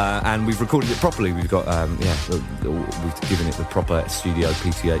 and we've recorded it properly. We've got we've given it the proper studio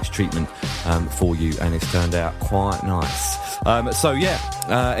PTH treatment for you, and it's turned out quite nice. It's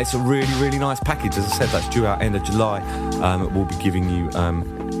a really nice package. As I said, that's due out end of July. We'll be giving you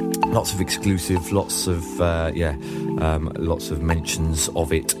lots of exclusive, lots of mentions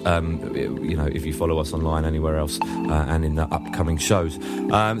of it. If you follow us online anywhere else, and in the upcoming shows.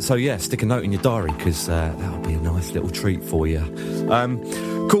 Stick a note in your diary, because that'll be a nice little treat for you.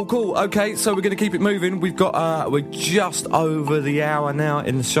 Cool. Okay, so we're going to keep it moving. We're just over the hour now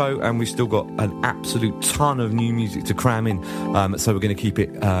in the show, and we've still got an absolute ton of new music to cram in. So we're going to keep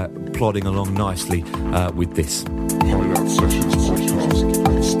it plodding along nicely with this. Hideout Sessions Podcast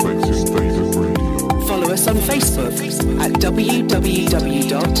and Space Invaders Radio. Follow us on Facebook at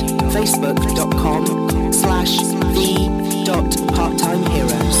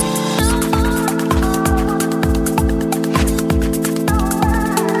www.facebook.com/the.parttimeheroes.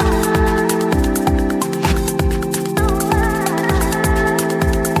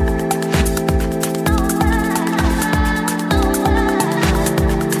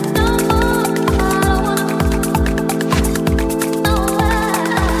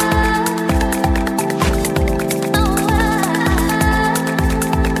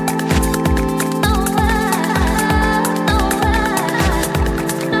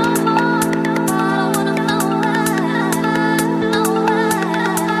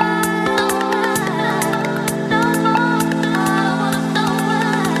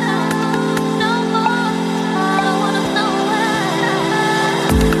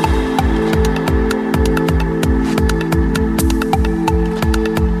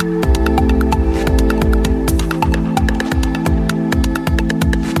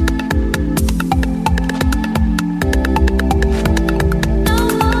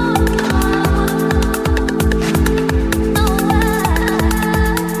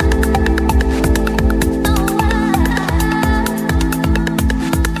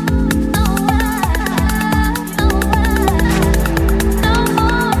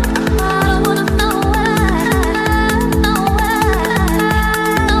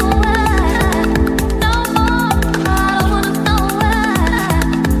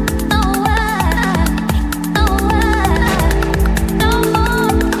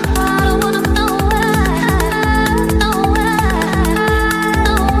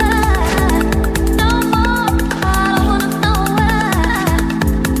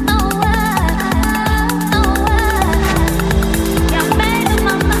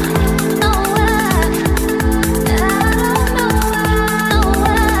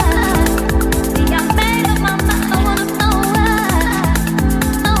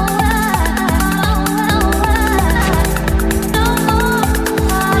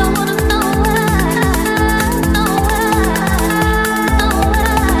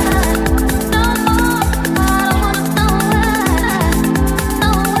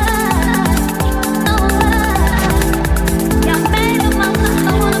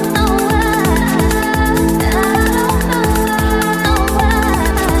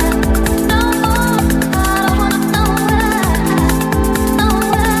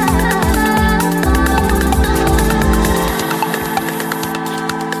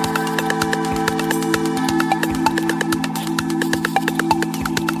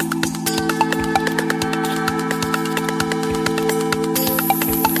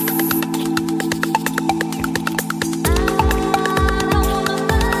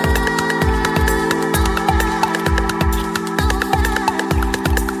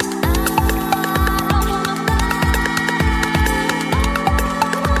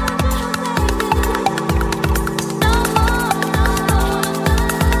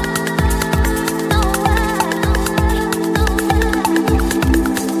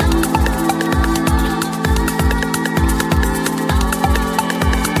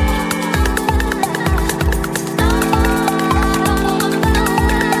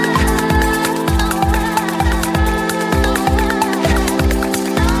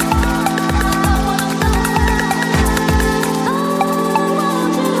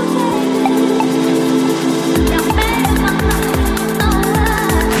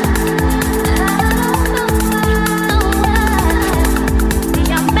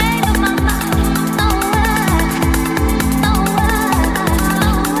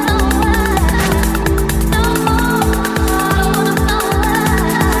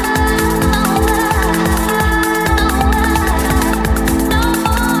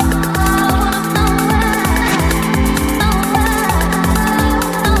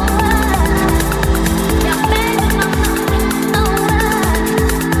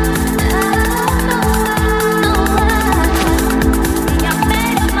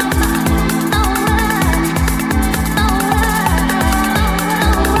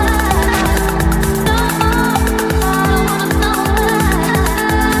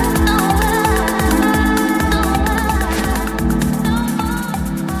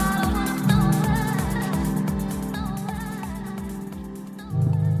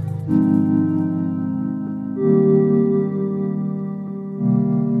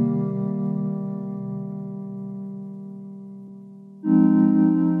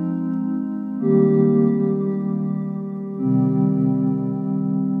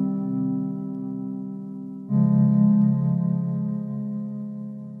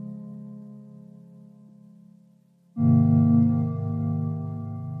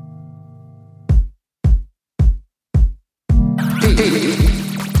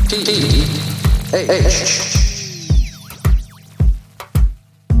 PTH.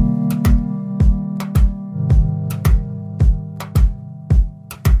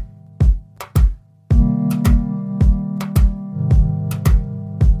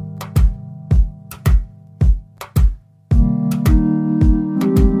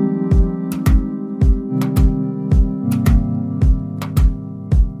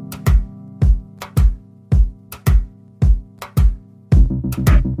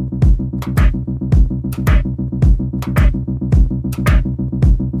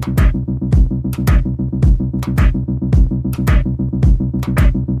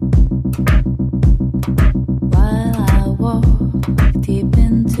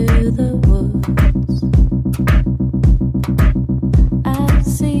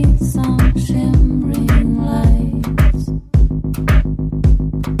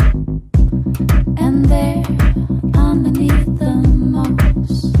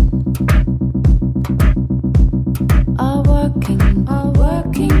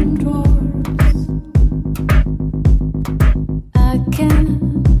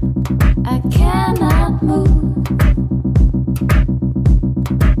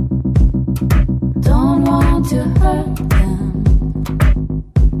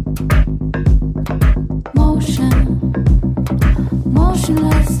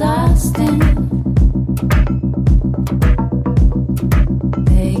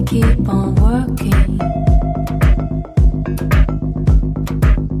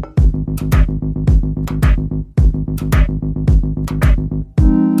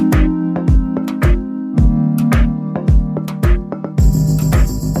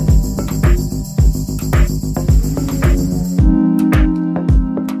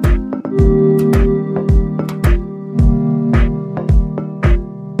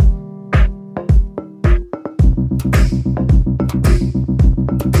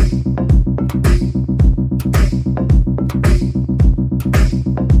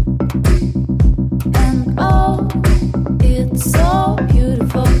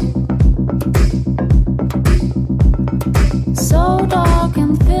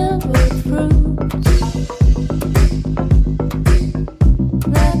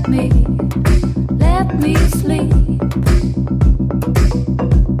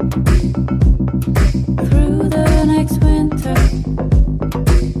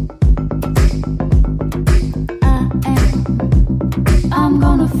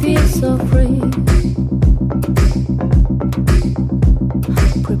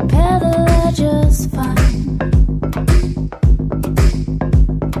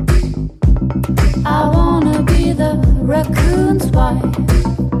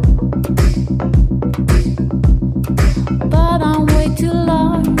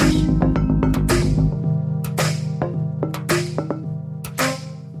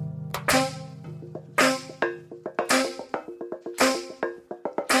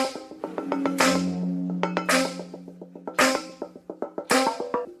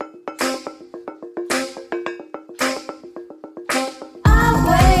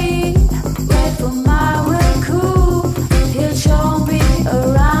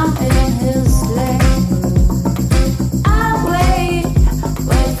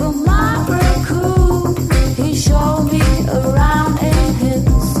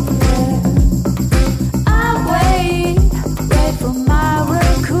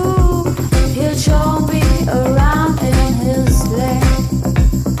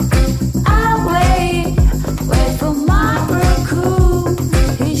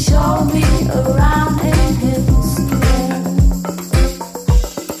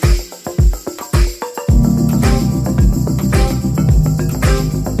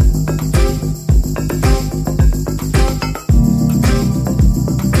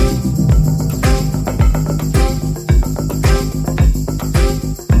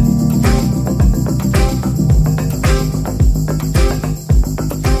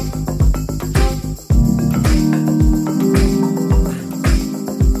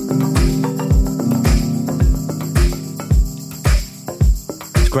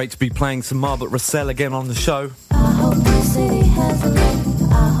 Great to be playing some Margaret Russell again on the show.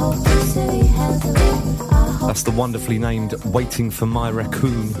 That's the wonderfully named Waiting for My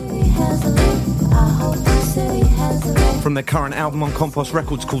Raccoon. From their current album on Compost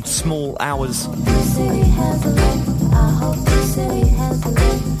Records called Small Hours.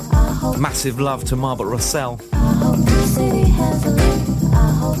 Massive love to Margaret Russell.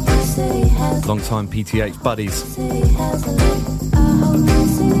 Long-time PTH buddies.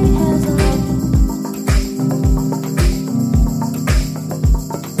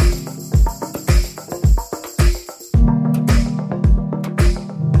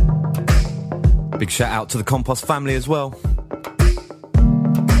 shout out to the Compost family as well.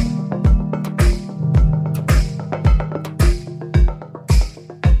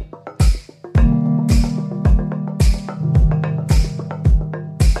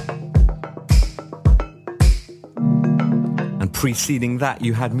 And preceding that,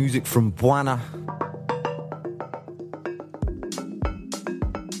 you had music from Buana.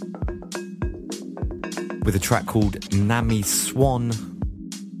 With a track called Nami Swan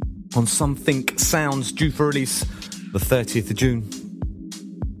on Something Sounds, due for release the 30th of June.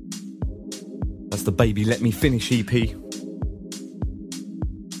 That's the Baby Let Me Finish EP.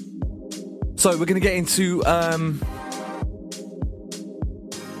 So we're going to get into,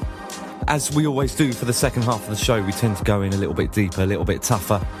 as we always do for the second half of the show, we tend to go in a little bit deeper, a little bit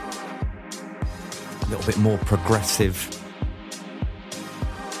tougher, a little bit more progressive.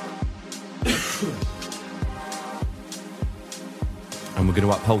 And we're going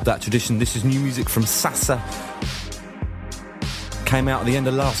to uphold that tradition. This is new music from Sasa. Came out at the end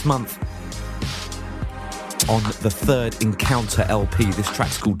of last month on the Third Encounter LP. This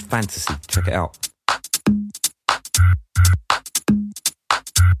track's called Fantasy. Check it out.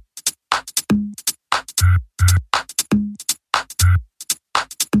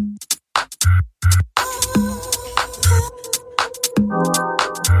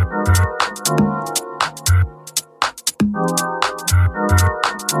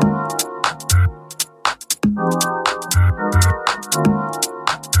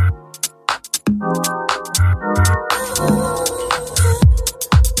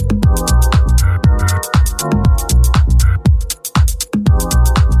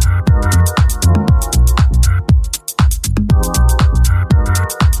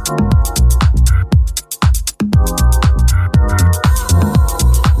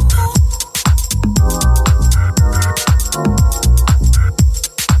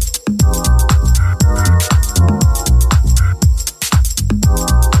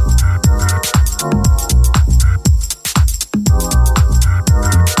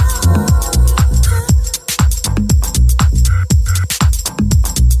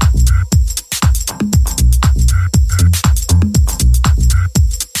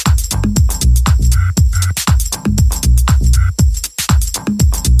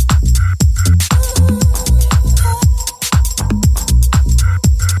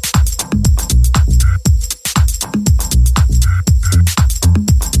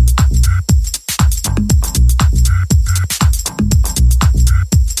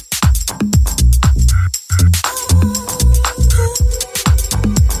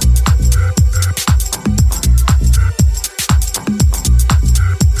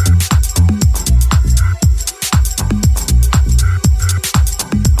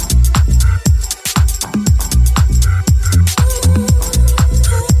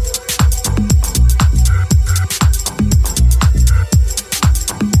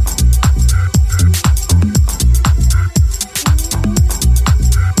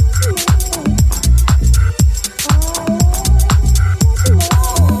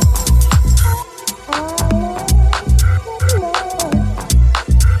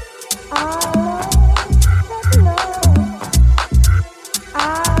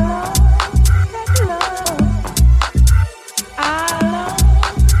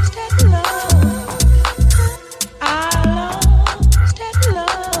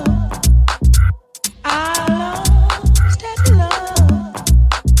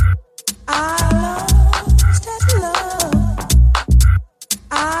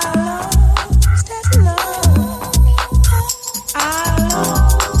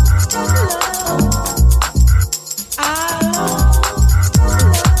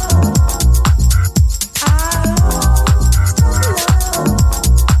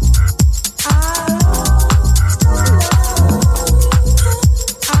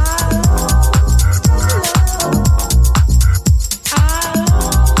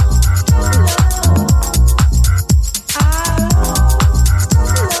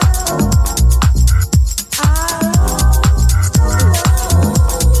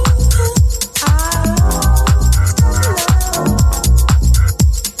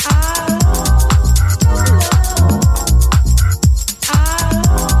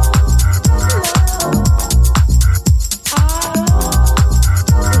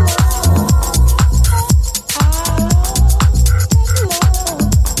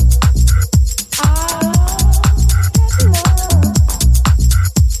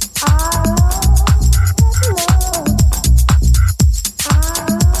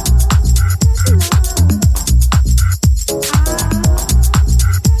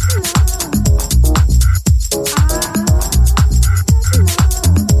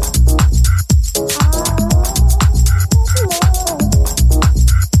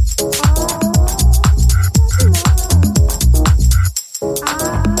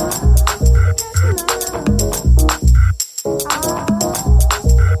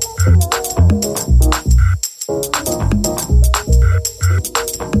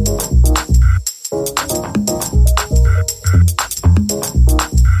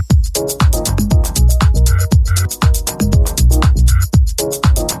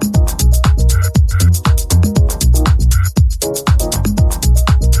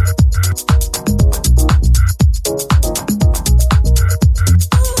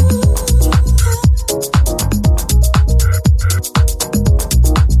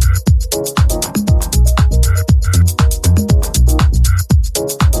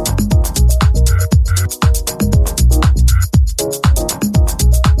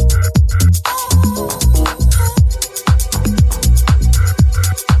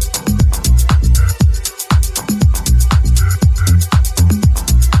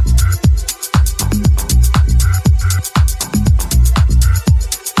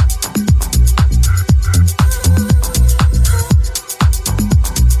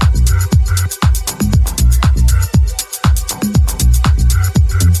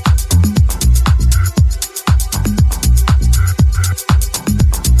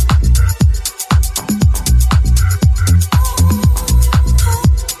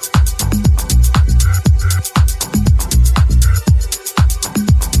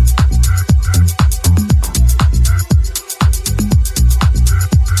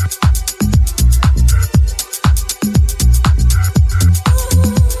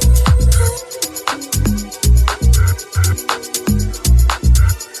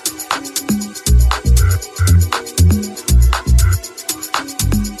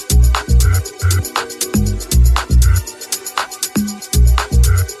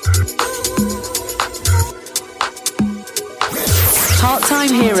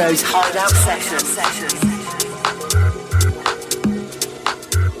 Part-Time Heroes Hideout Session.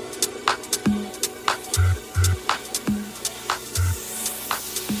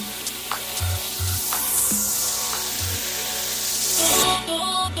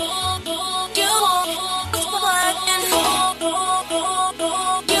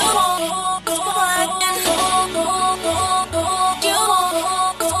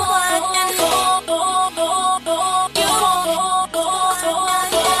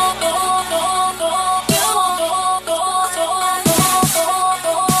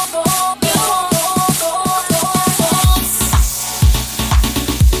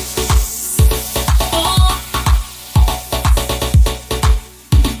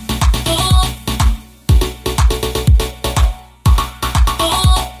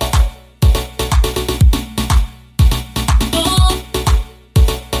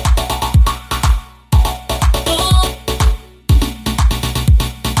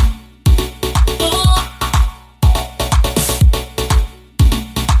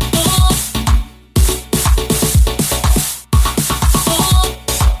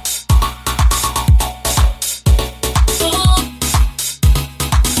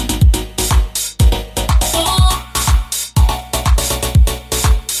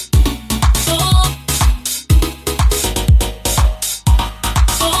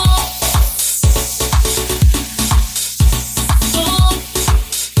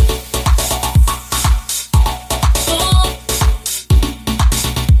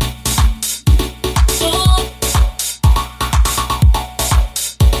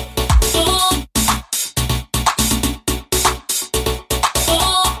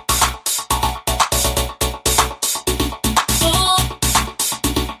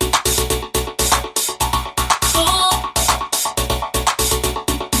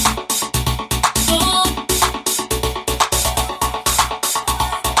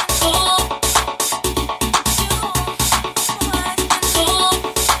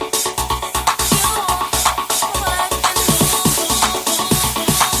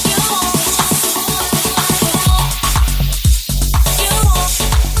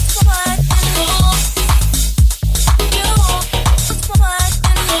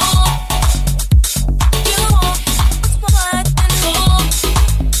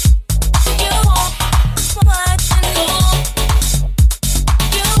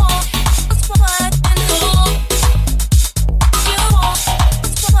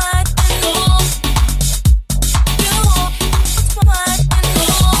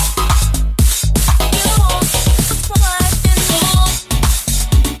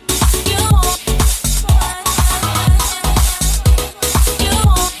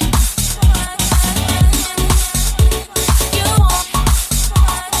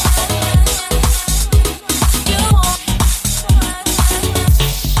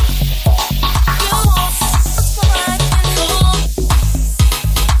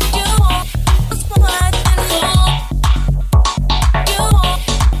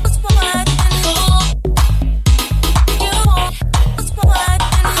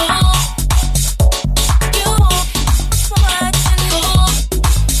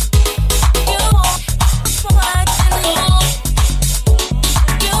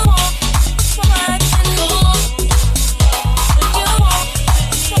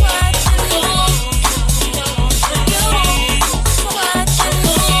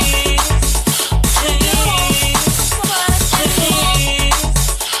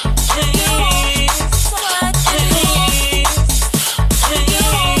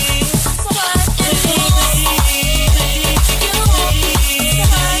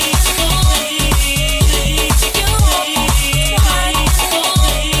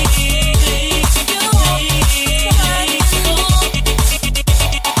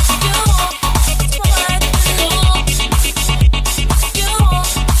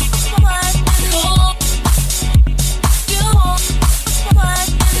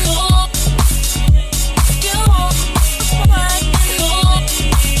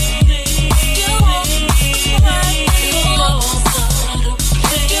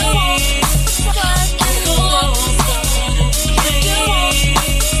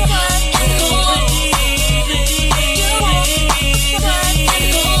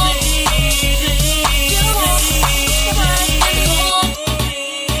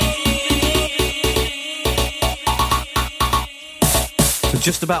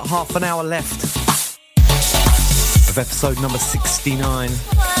 Just about half an hour left of episode number 69.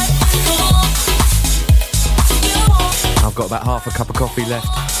 I've got about half a cup of coffee left.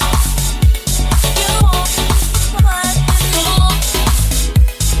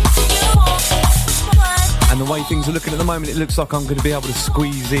 And the way things are looking at the moment, it looks like I'm going to be able to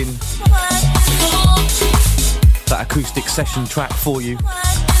squeeze in that acoustic session track for you.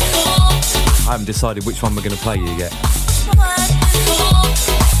 I haven't decided which one we're going to play you yet,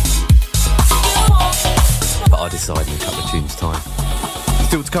 but I'll decide in a couple of tunes' time.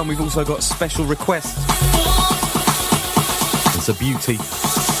 Still to come, we've also got special requests. It's a beauty.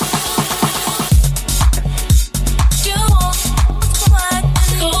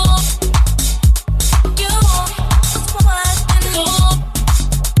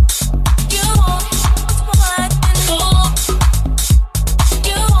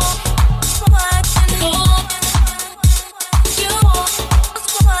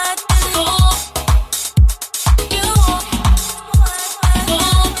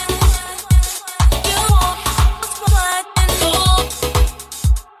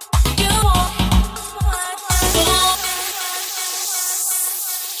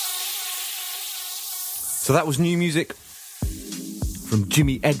 So that was new music from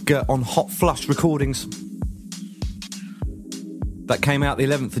Jimmy Edgar on Hot Flush Recordings. That came out the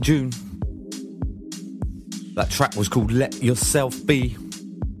 11th of June. That track was called Let Yourself Be.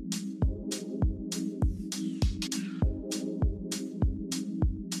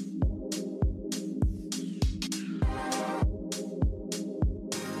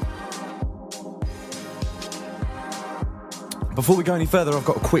 Before we go any further, I've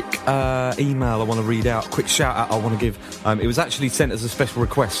got a quick email I want to read out, a quick shout out I want to give. It was actually sent as a special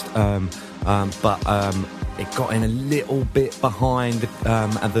request, but it got in a little bit behind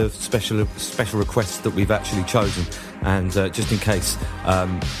the special requests that we've actually chosen. And just in case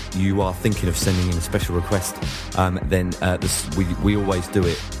you are thinking of sending in a special request, then we always do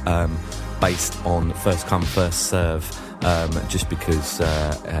it based on first come, first serve. Just because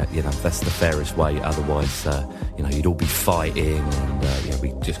that's the fairest way. Otherwise, you'd all be fighting, and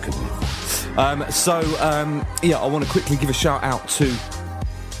we just couldn't. I want to quickly give a shout out to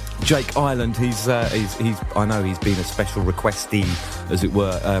Jake Ireland. He's I know he's been a special requestee, as it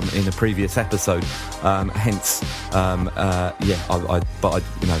were, in a previous episode. He's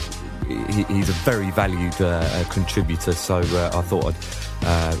a very valued contributor. So I thought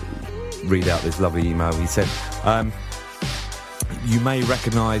I'd read out this lovely email. He said. You may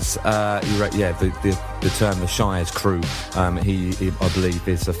recognise, the term the Shire's crew. He, I believe,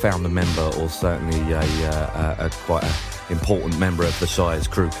 is a founder member, or certainly a quite an important member of the Shire's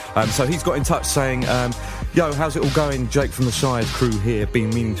crew. So he's got in touch saying, "Yo, how's it all going? Jake from the Shire's crew here. Been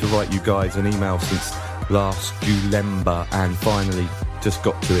meaning to write you guys an email since last Julember, and finally just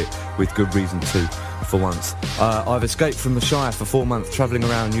got to it with good reason too." For once, I've escaped from the Shire for 4 months, travelling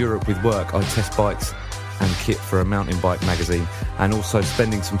around Europe with work. I test bikes and kit for a mountain bike magazine, and also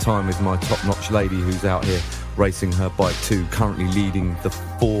spending some time with my top-notch lady who's out here racing her bike too, currently leading the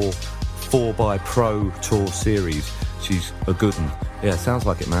 4x Pro Tour series. She's a good one. Yeah, sounds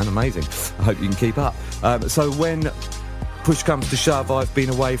like it, man. Amazing. I hope you can keep up. So when push comes to shove, I've been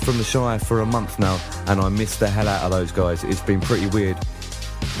away from the Shire for a month now, and I miss the hell out of those guys. It's been pretty weird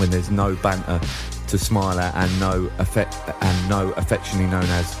when there's no banter to smile at, and no affectionately known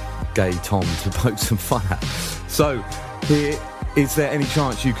as Gay Tom to poke some fun at. So, is there any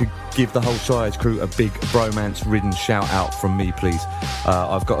chance you could give the whole Shire's crew a big bromance-ridden shout-out from me, please?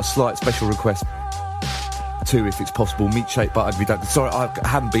 I've got a slight special request too, if it's possible. Meat shaped buttered redacted. Sorry, I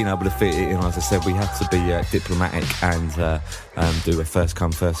haven't been able to fit it in. As I said, we have to be diplomatic and do a first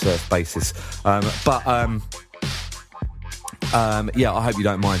come, first served basis. I hope you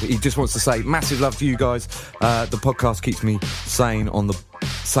don't mind. He just wants to say massive love to you guys. The podcast keeps me sane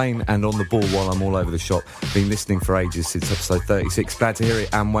and on the ball while I'm all over the shop. Been listening for ages, since episode 36. Glad to hear it,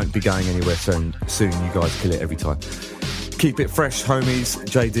 and won't be going anywhere soon. You guys kill it every time. Keep it fresh, homies.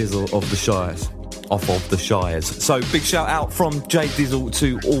 Jay Dizzle of the Shires. Off of the Shires. So big shout out from Jay Dizzle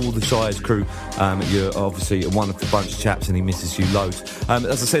to all the Shires crew. You're obviously one of the bunch of chaps, and he misses you loads. As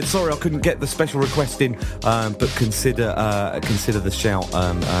I said, sorry I couldn't get the special request in, but consider the shout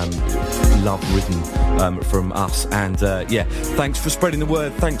love written from us. And thanks for spreading the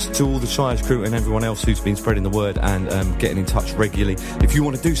word. Thanks to all the Shires crew and everyone else who's been spreading the word and getting in touch regularly. If you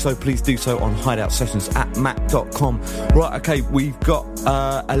want to do so, please do so on Hideout Sessions at mac.com. Right, okay, we've got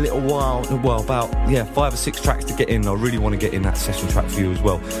a little while, about 5 or 6 tracks to get in. I really want to get in that session track for you as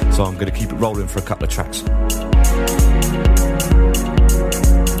well, so I'm going to keep it rolling for a couple of tracks.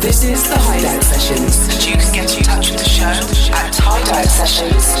 This is the Hideout Sessions, and you can get in touch with the show at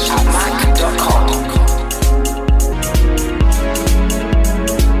hideoutsessions@mac.com.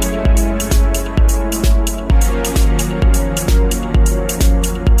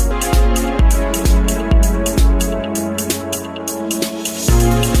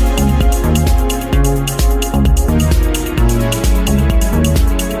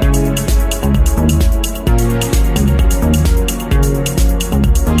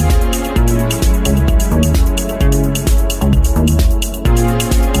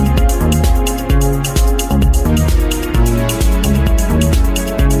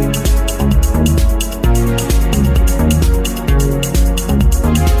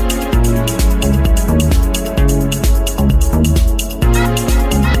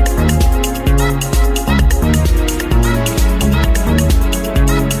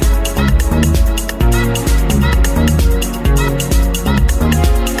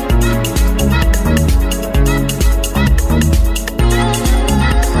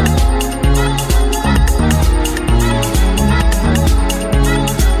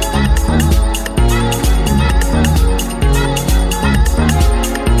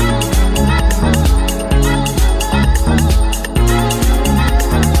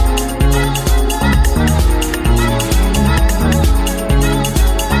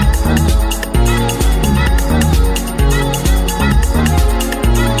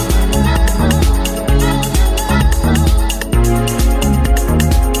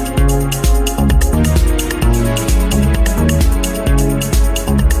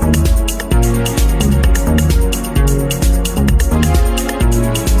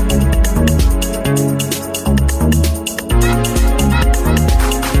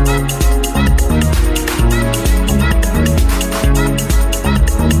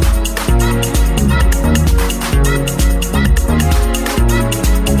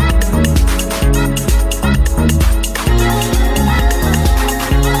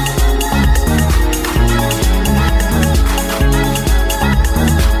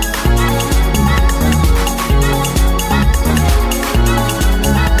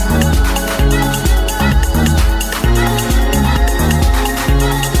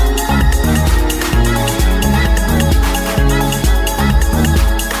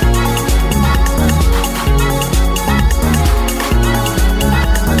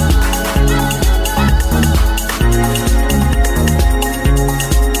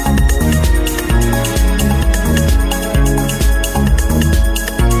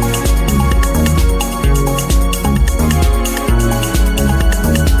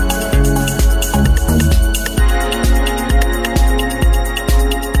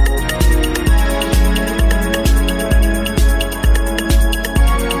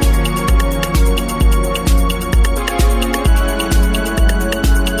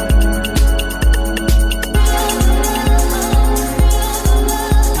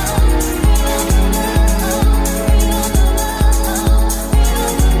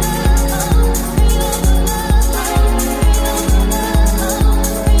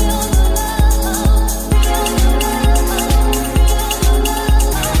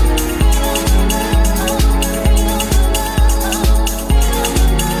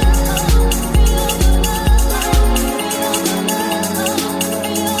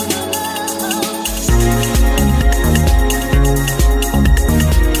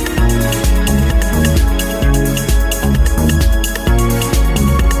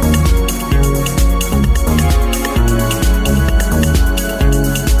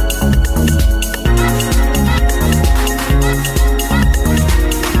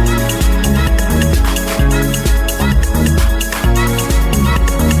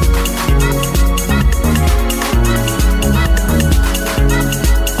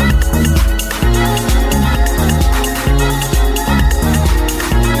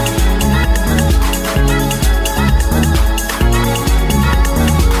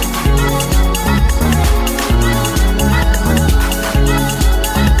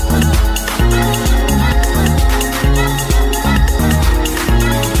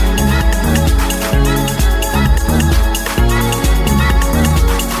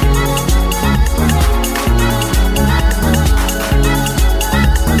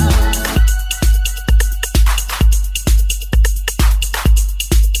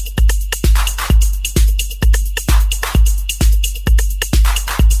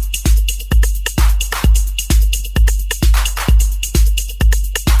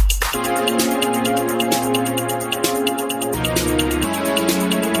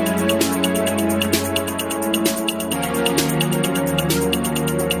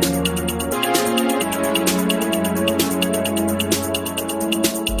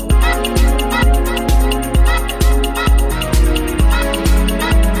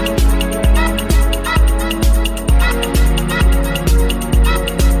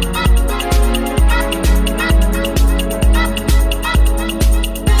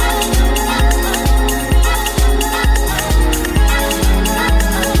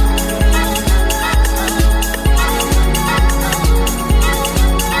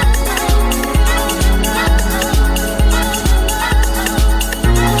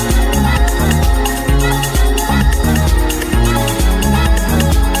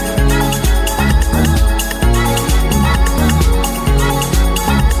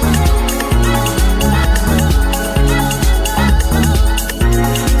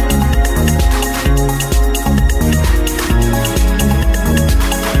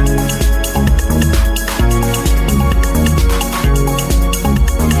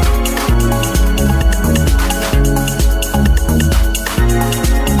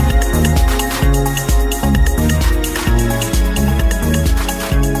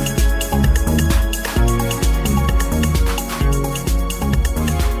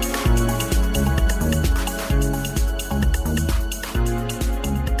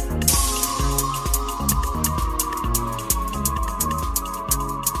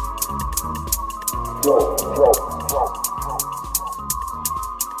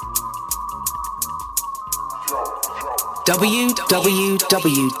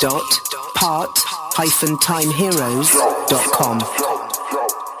 www.part-timeheroes.com.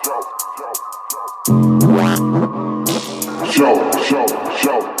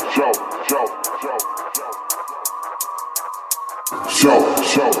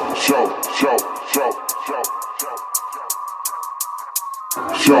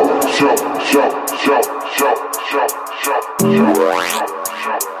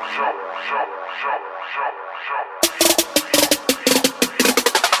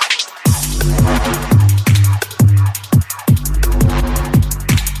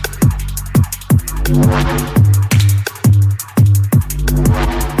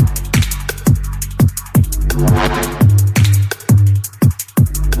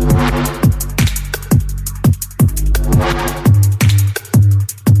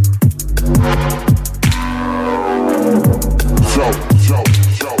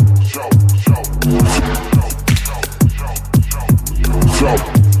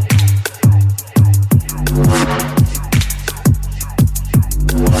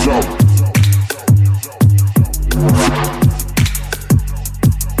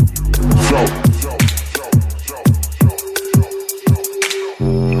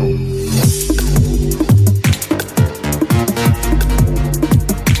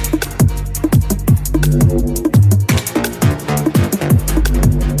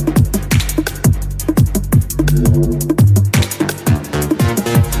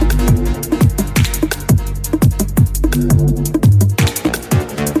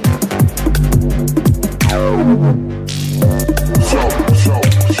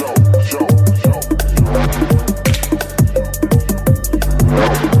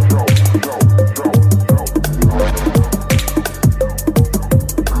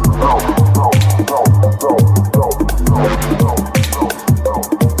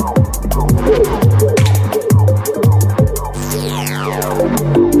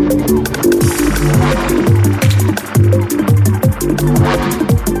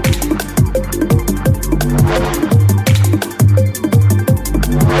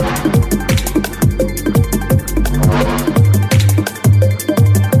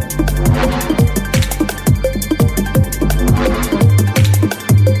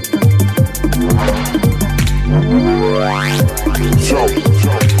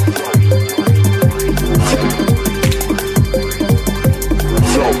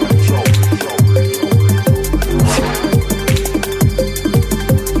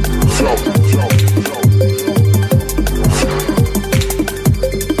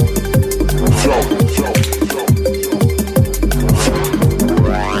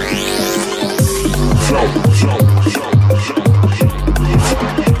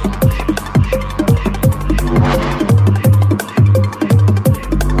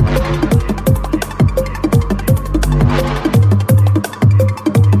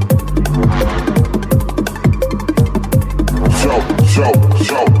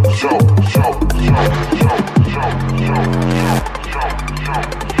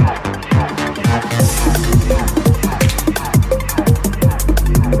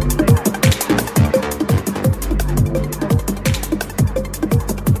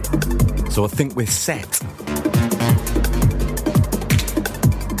 So I think we're set.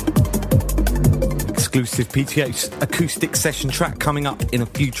 Exclusive PTH acoustic session track coming up in a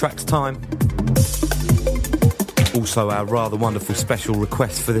few tracks' time. Also our rather wonderful special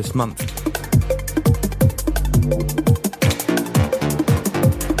request for this month.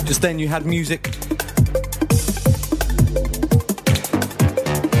 Just then you had music.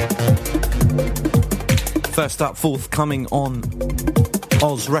 First up, forthcoming on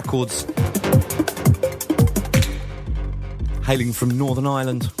Oz Records. Hailing from Northern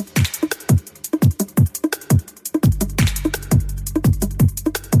Ireland.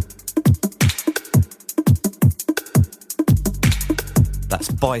 That's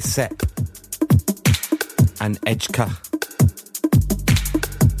Bicep and Edgeka.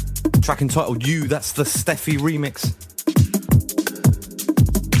 Track entitled You, that's the Steffi remix.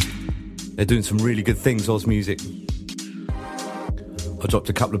 They're doing some really good things, Oz Music. I dropped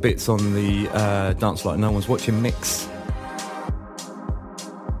a couple of bits on the Dance Like No One's Watching mix.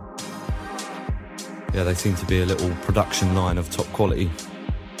 Yeah, they seem to be a little production line of top quality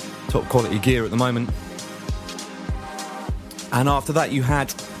gear at the moment. And after that you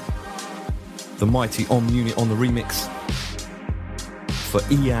had the mighty Om Unit on the remix for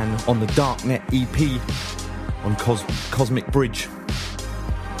Ian on the Darknet EP on Cosmic Bridge.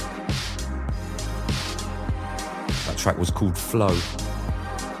 That track was called Flow.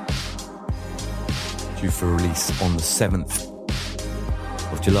 Due for release on the 7th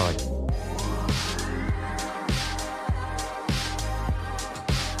of July.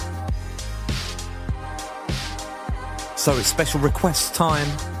 So it's special request time.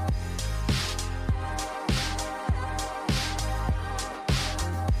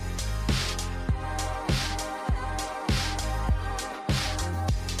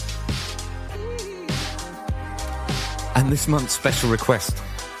 And this month's special request,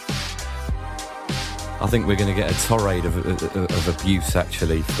 I think we're going to get a tirade of abuse,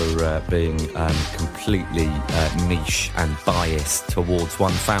 actually, for being completely niche and biased towards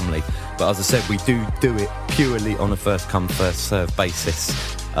one family. But as I said, we do it purely on a first-come, first-served basis.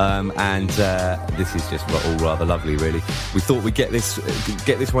 And this is just all rather lovely, really. We thought we'd get this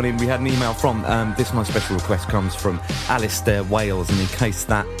one in. We had an email from this month's special request comes from Alistair Wales, and in case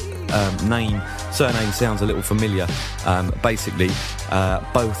that surname sounds a little familiar, basically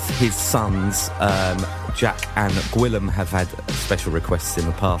both his sons Jack and Gwillem have had special requests in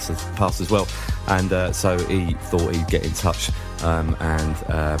the past as well, and so he thought he'd get in touch and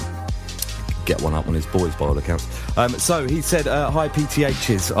get one up on his boys by all accounts. So he said, hi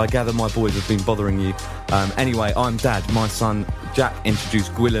PTHs, I gather my boys have been bothering you. Anyway, I'm Dad. My son Jack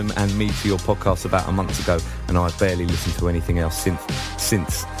introduced Gwillem and me to your podcast about a month ago, and I've barely listened to anything else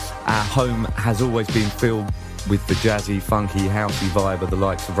since. Our home has always been filled with the jazzy, funky, housey vibe of the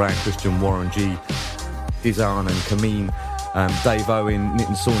likes of Ryan Christian, Warren G, Dizan and Kameen, Dave Owen,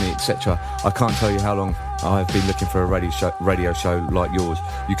 Nitin Sawney, etc. I can't tell you how long I've been looking for a radio show like yours.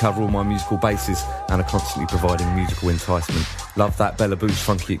 You cover all my musical bases and are constantly providing musical enticement. Love that Bella Boo's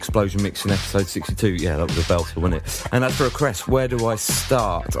Funky Explosion mix in episode 62. Yeah, that was a belter, wasn't it? And as for a request, where do I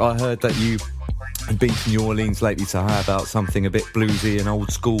start? I heard that you had been to New Orleans lately, so how about something a bit bluesy and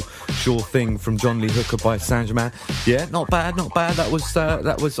old school? Sure Thing from John Lee Hooker by Saint-Germain. Yeah, not bad. That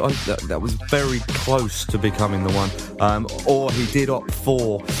was very close to becoming the one. Or he did opt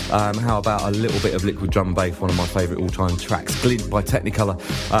for how about a little bit of Liquid Drum and Bass, one of my favourite all-time tracks, Glint by Technicolor.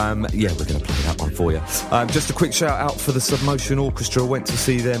 Yeah, we're going to play that one for you. Just a quick shout out for the Submotion Orchestra. Went to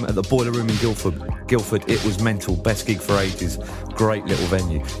see them at the Boiler Room in Guildford. It was mental. Best gig for ages. Great little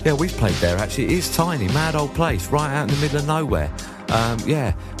venue. Yeah, we've played there actually. It is tiny, mad old place, right out in the middle of nowhere.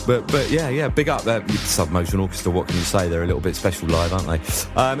 Yeah, but yeah, big up Submotion Orchestra. What can you say? They're a little bit special live, aren't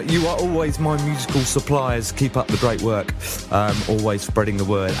they? You are always my musical suppliers. Keep up the great work. Always spreading the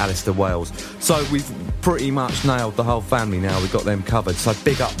word. Alistair Wales. So we've pretty much nailed the whole family now. We've got them covered. So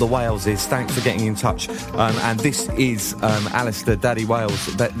big up the Waleses. Thanks for getting in touch. And this is Alistair Daddy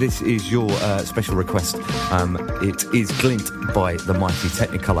Wales. This is your special request. It is Glint by the mighty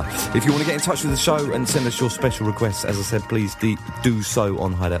Technicolor. If you want to get in touch with the show and send us your special requests, as I said, please do so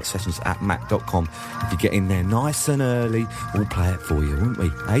on hideoutsessions@mac.com. If you get in there nice and early, we'll play it for you, won't we?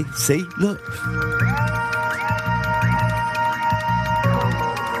 Hey, see? Look.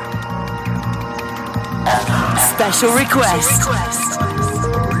 Special request.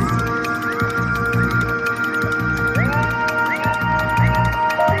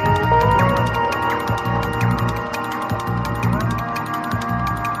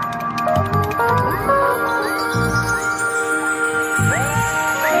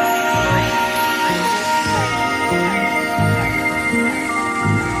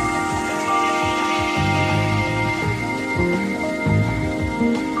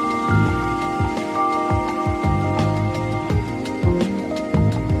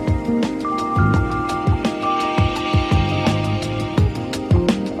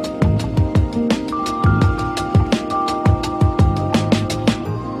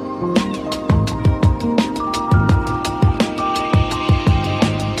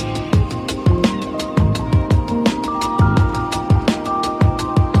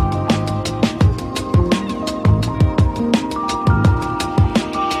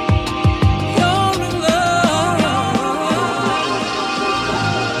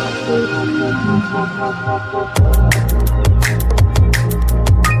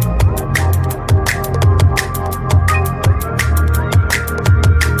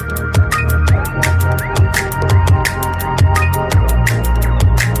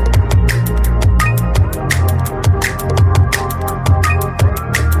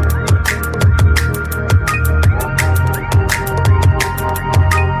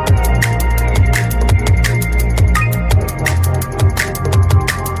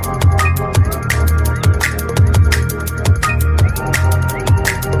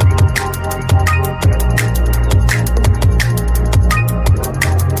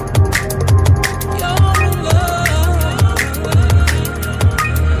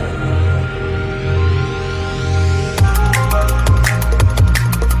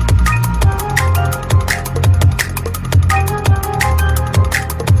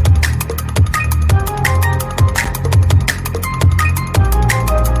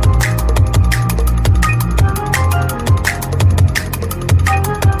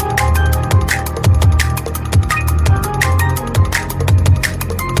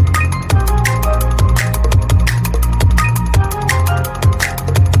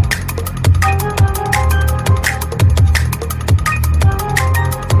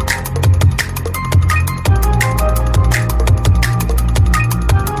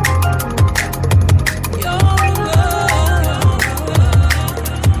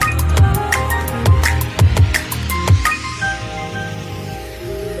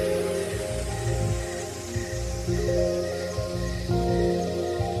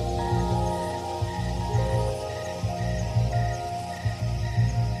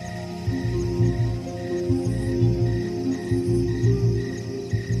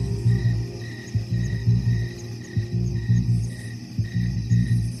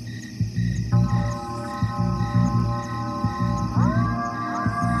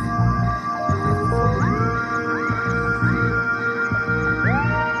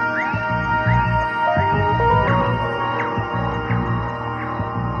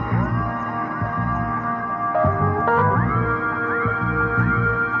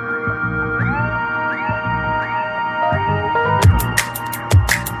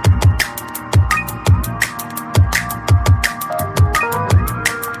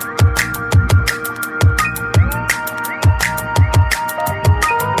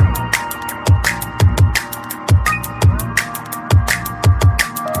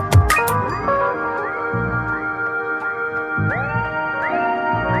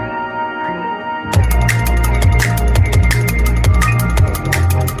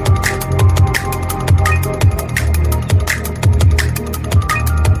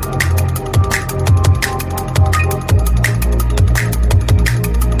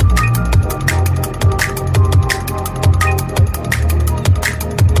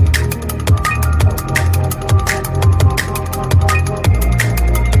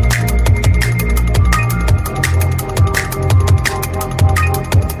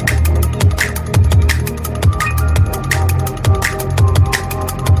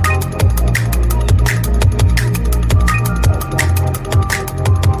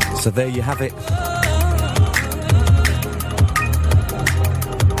 So there you have it.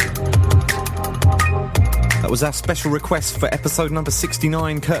 That was our special request for episode number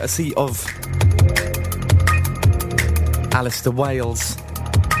 69, courtesy of Alistair Wales.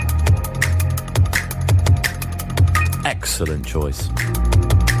 Excellent choice.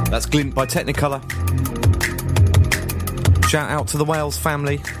 That's Glint by Technicolor. Shout out to the Wales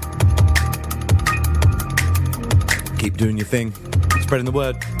family. Keep doing your thing, spreading the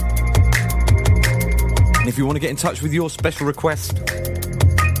word. And if you want to get in touch with your special request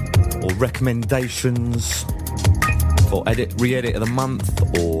or recommendations for re-edit of the month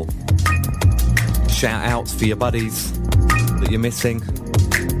or shout outs for your buddies that you're missing,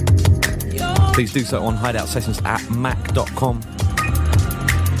 please do so on hideoutsessions@mac.com.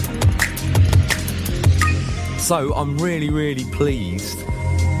 So I'm really pleased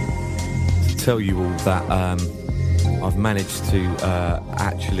to tell you all that I've managed to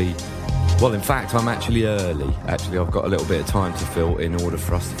in fact I'm actually early. Actually, I've got a little bit of time to fill in order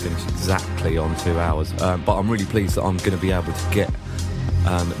for us to finish exactly on 2 hours, but I'm really pleased that I'm going to be able to get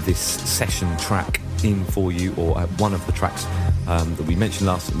this session track in for you, or one of the tracks that we mentioned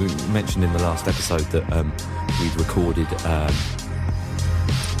in the last episode that we'd recorded,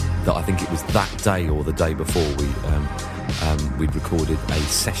 that I think it was that day or the day before we'd recorded a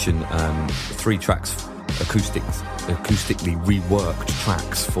session, 3 tracks, acoustically reworked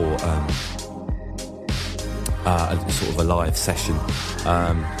tracks for a sort of a live session,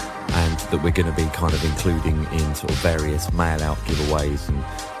 and that we're going to be kind of including in sort of various mail out giveaways and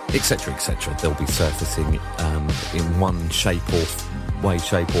etc. They'll be surfacing in one shape or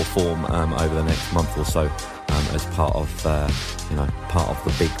form over the next month or so, as part of the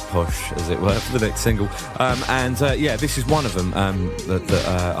big push, as it were, for the next single. This is one of them that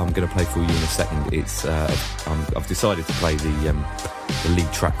I'm going to play for you in a second. It's I've decided to play the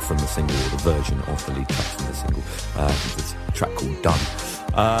lead track from the single, or the version of the lead track from the single. It's a track called Done.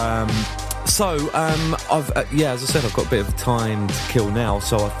 As I said, I've got a bit of time to kill now,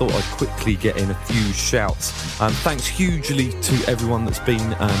 so I thought I'd quickly get in a few shouts. Thanks hugely to everyone that's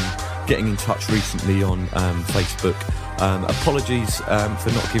been getting in touch recently on Facebook. Apologies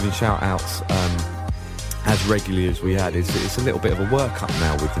for not giving shout-outs as regularly as we had. It's a little bit of a work-up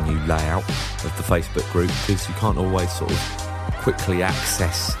now with the new layout of the Facebook group, because you can't always sort of quickly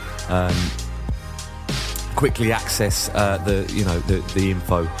access the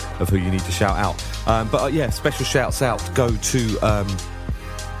info of who you need to shout out. Special shouts out go to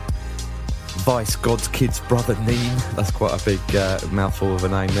Vice God's Kid's brother Neen. That's quite a big mouthful of a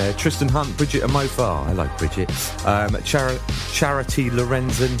name there. Tristan Hunt, Bridget Amofar. I like Bridget. Charity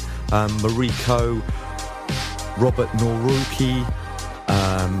Lorenzen, Mariko, Robert Noruki,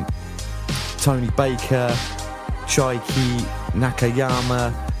 Tony Baker, Chaiki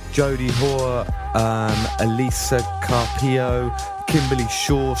Nakayama, Jodie Hoare, Elisa Carpio, Kimberly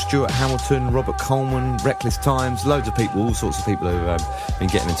Shaw, Stuart Hamilton, Robert Coleman, Reckless Times, loads of people, all sorts of people who have been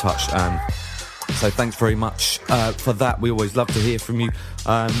getting in touch. So thanks very much for that. We always love to hear from you.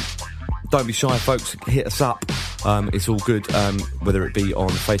 Don't be shy, folks. Hit us up. It's all good, whether it be on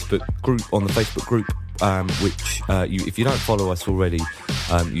the Facebook group, which if you don't follow us already,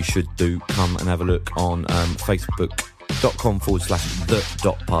 you should do. Come and have a look on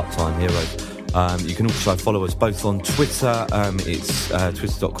facebook.com/the.parttimeheroes. You can also follow us both on Twitter. It's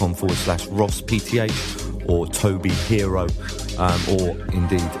twitter.com/RossPTH or Toby Hero, or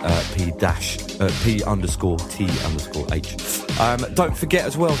indeed P_T_H. Don't forget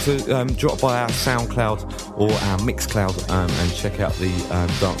as well to drop by our SoundCloud or our Mixcloud and check out the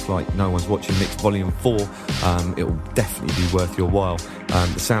Dance Like No One's Watching Mix Volume 4. It'll definitely be worth your while.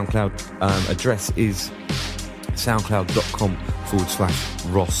 The SoundCloud address is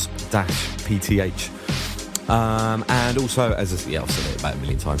soundcloud.com/Ross-PTH. And also, as I've said it about a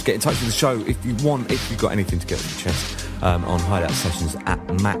million times, get in touch with the show if you want, if you've got anything to get off your chest, on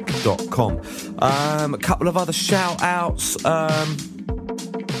hideoutsessions@mac.com. A couple of other shout outs. I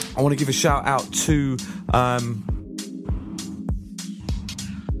want to give a shout out to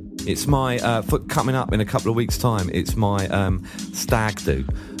it's my coming up in a couple of weeks' time. It's my stag do,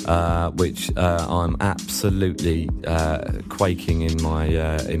 which I'm absolutely quaking in my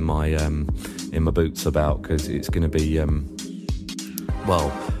boots about, because it's going to be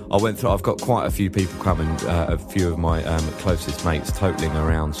I've got quite a few people coming, a few of my closest mates, totaling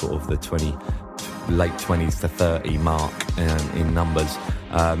around sort of the late 20s to 30 mark in numbers,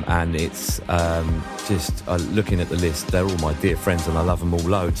 and it's just looking at the list, they're all my dear friends and I love them all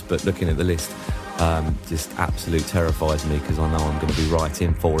loads, but looking at the list, just absolute terrifies me because I know I'm going to be right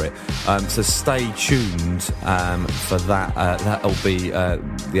in for it. So stay tuned for that. That'll be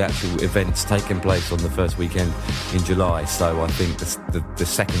the actual events taking place on the first weekend in July. So I think the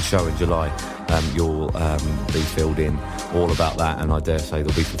second show in July, you'll be filled in all about that, and I dare say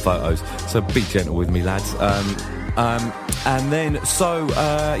there'll be some photos. So be gentle with me, lads. And then,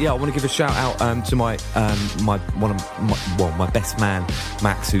 I want to give a shout out to my best man,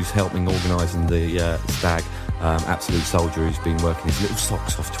 Max, who's helping organising the stag. Absolute soldier who's been working his little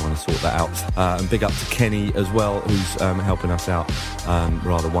socks off trying to sort that out. And big up to Kenny as well, who's helping us out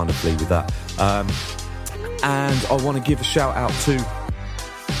rather wonderfully with that. And I want to give a shout out to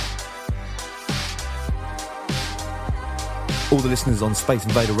all the listeners on Space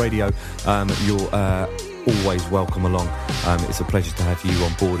Invader Radio. You're always welcome along. It's a pleasure to have you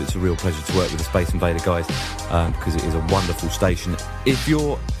on board. It's a real pleasure to work with the Space Invader guys because it is a wonderful station. If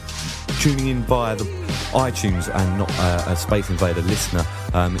you're tuning in via the iTunes and not a Space Invader listener,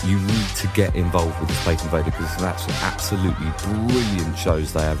 you need to get involved with the Space Invader because that's absolutely brilliant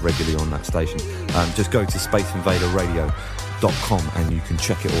shows they have regularly on that station. Just go to spaceinvaderradio.com and you can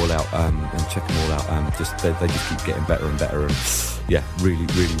check it all out and check them all out. They just keep getting better and better, and yeah, really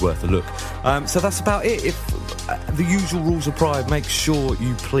worth a look. So that's about it. If the usual rules apply, make sure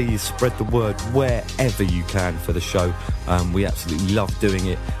you please spread the word wherever you can for the show. We absolutely love doing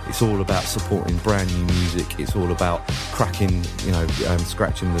it. It's all about supporting brand new music. It's all about cracking,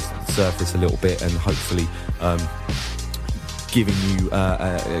 scratching the surface a little bit, and hopefully giving you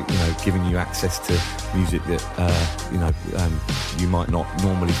access to music that you might not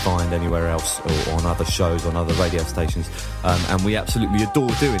normally find anywhere else or on other shows, on other radio stations. And we absolutely adore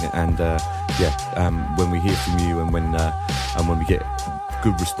doing it. And when we hear from you and when we get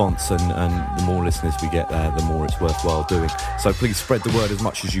good response and the more listeners we get, the more it's worthwhile doing. So please spread the word as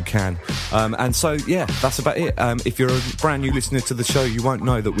much as you can. And so that's about it. If you're a brand new listener to the show, you won't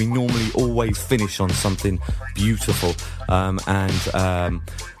know that we normally always finish on something beautiful. I'm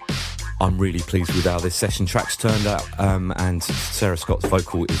really pleased with how this session track's turned out, and Sarah Scott's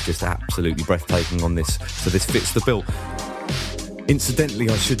vocal is just absolutely breathtaking on this, so this fits the bill. Incidentally,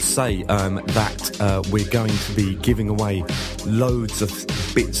 I should say that we're going to be giving away loads of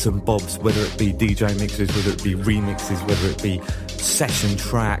bits and bobs, whether it be DJ mixes, whether it be remixes, whether it be session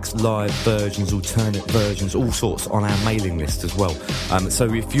tracks, live versions, alternate versions, all sorts on our mailing list as well.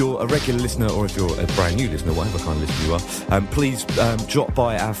 So if you're a regular listener or if you're a brand new listener, whatever kind of listener you are, please drop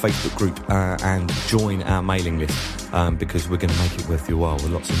by our Facebook group and join our mailing list, because we're going to make it worth your while with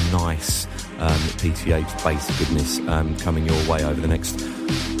lots of nice PTH bass goodness coming your way over the next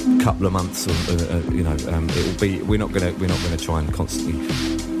couple of months. It'll be. We're not going to try and constantly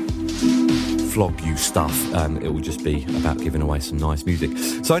flog you stuff. It will just be about giving away some nice music.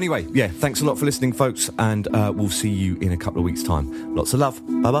 So anyway, thanks a lot for listening, folks, and we'll see you in a couple of weeks' time. Lots of love.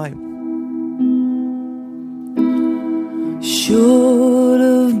 Bye bye. Should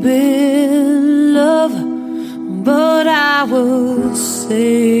have been love, but I was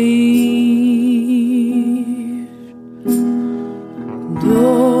saved.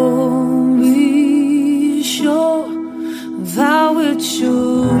 Don't be sure of how it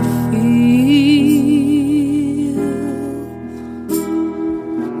should feel.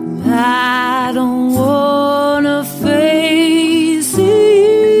 I don't wanna face it.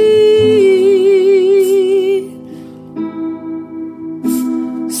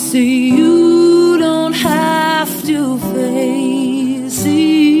 See, you don't have to face it.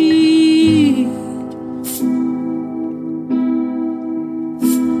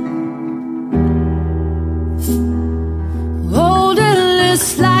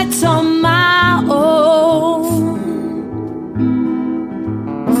 Lights on my own.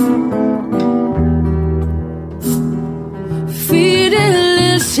 Feeding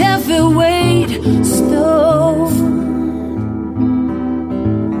this heavyweight stone.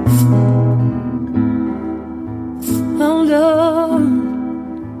 I'm done.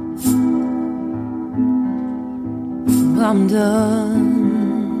 I'm done.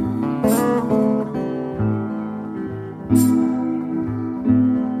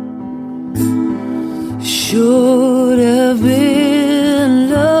 Should have been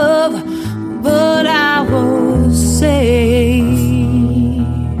love, but I was saved.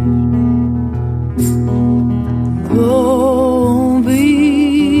 Won't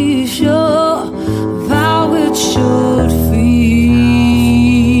be sure of how it should feel.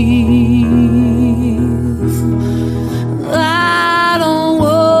 I don't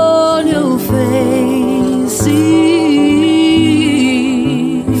want to face it.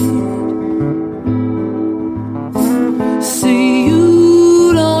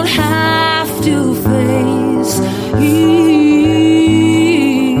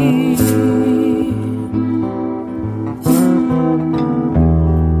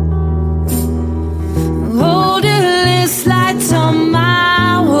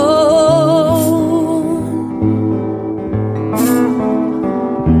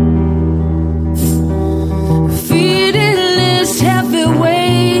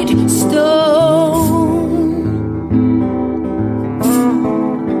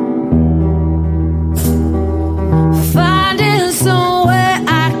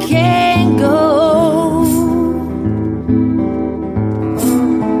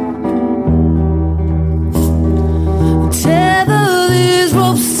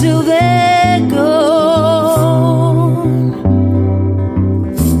 till they're gone.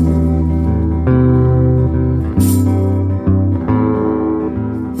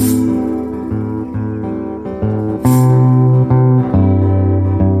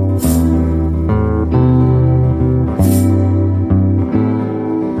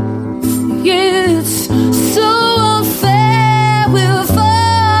 It's so unfair, we'll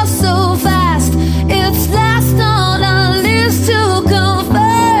fall so fast. It's last on our list to come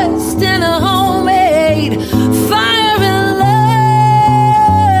first in a homemade fire and line.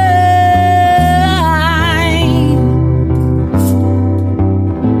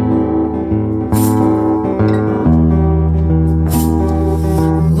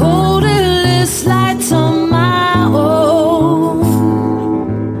 Holding this light on my own.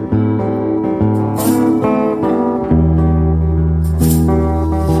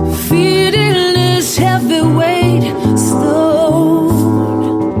 Feeding this heavy weight stone.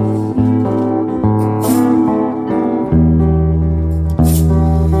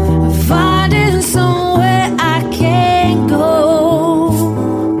 Finding somewhere I can go.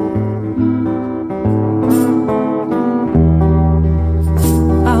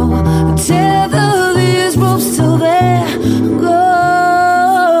 I'll tether these ropes till they're gone.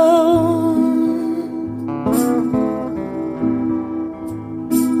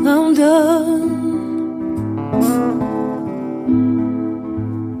 I'm done.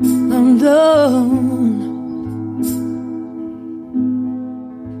 I'm done.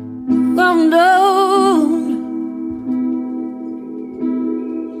 I'm done.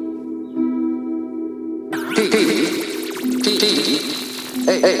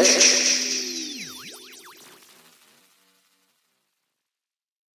 H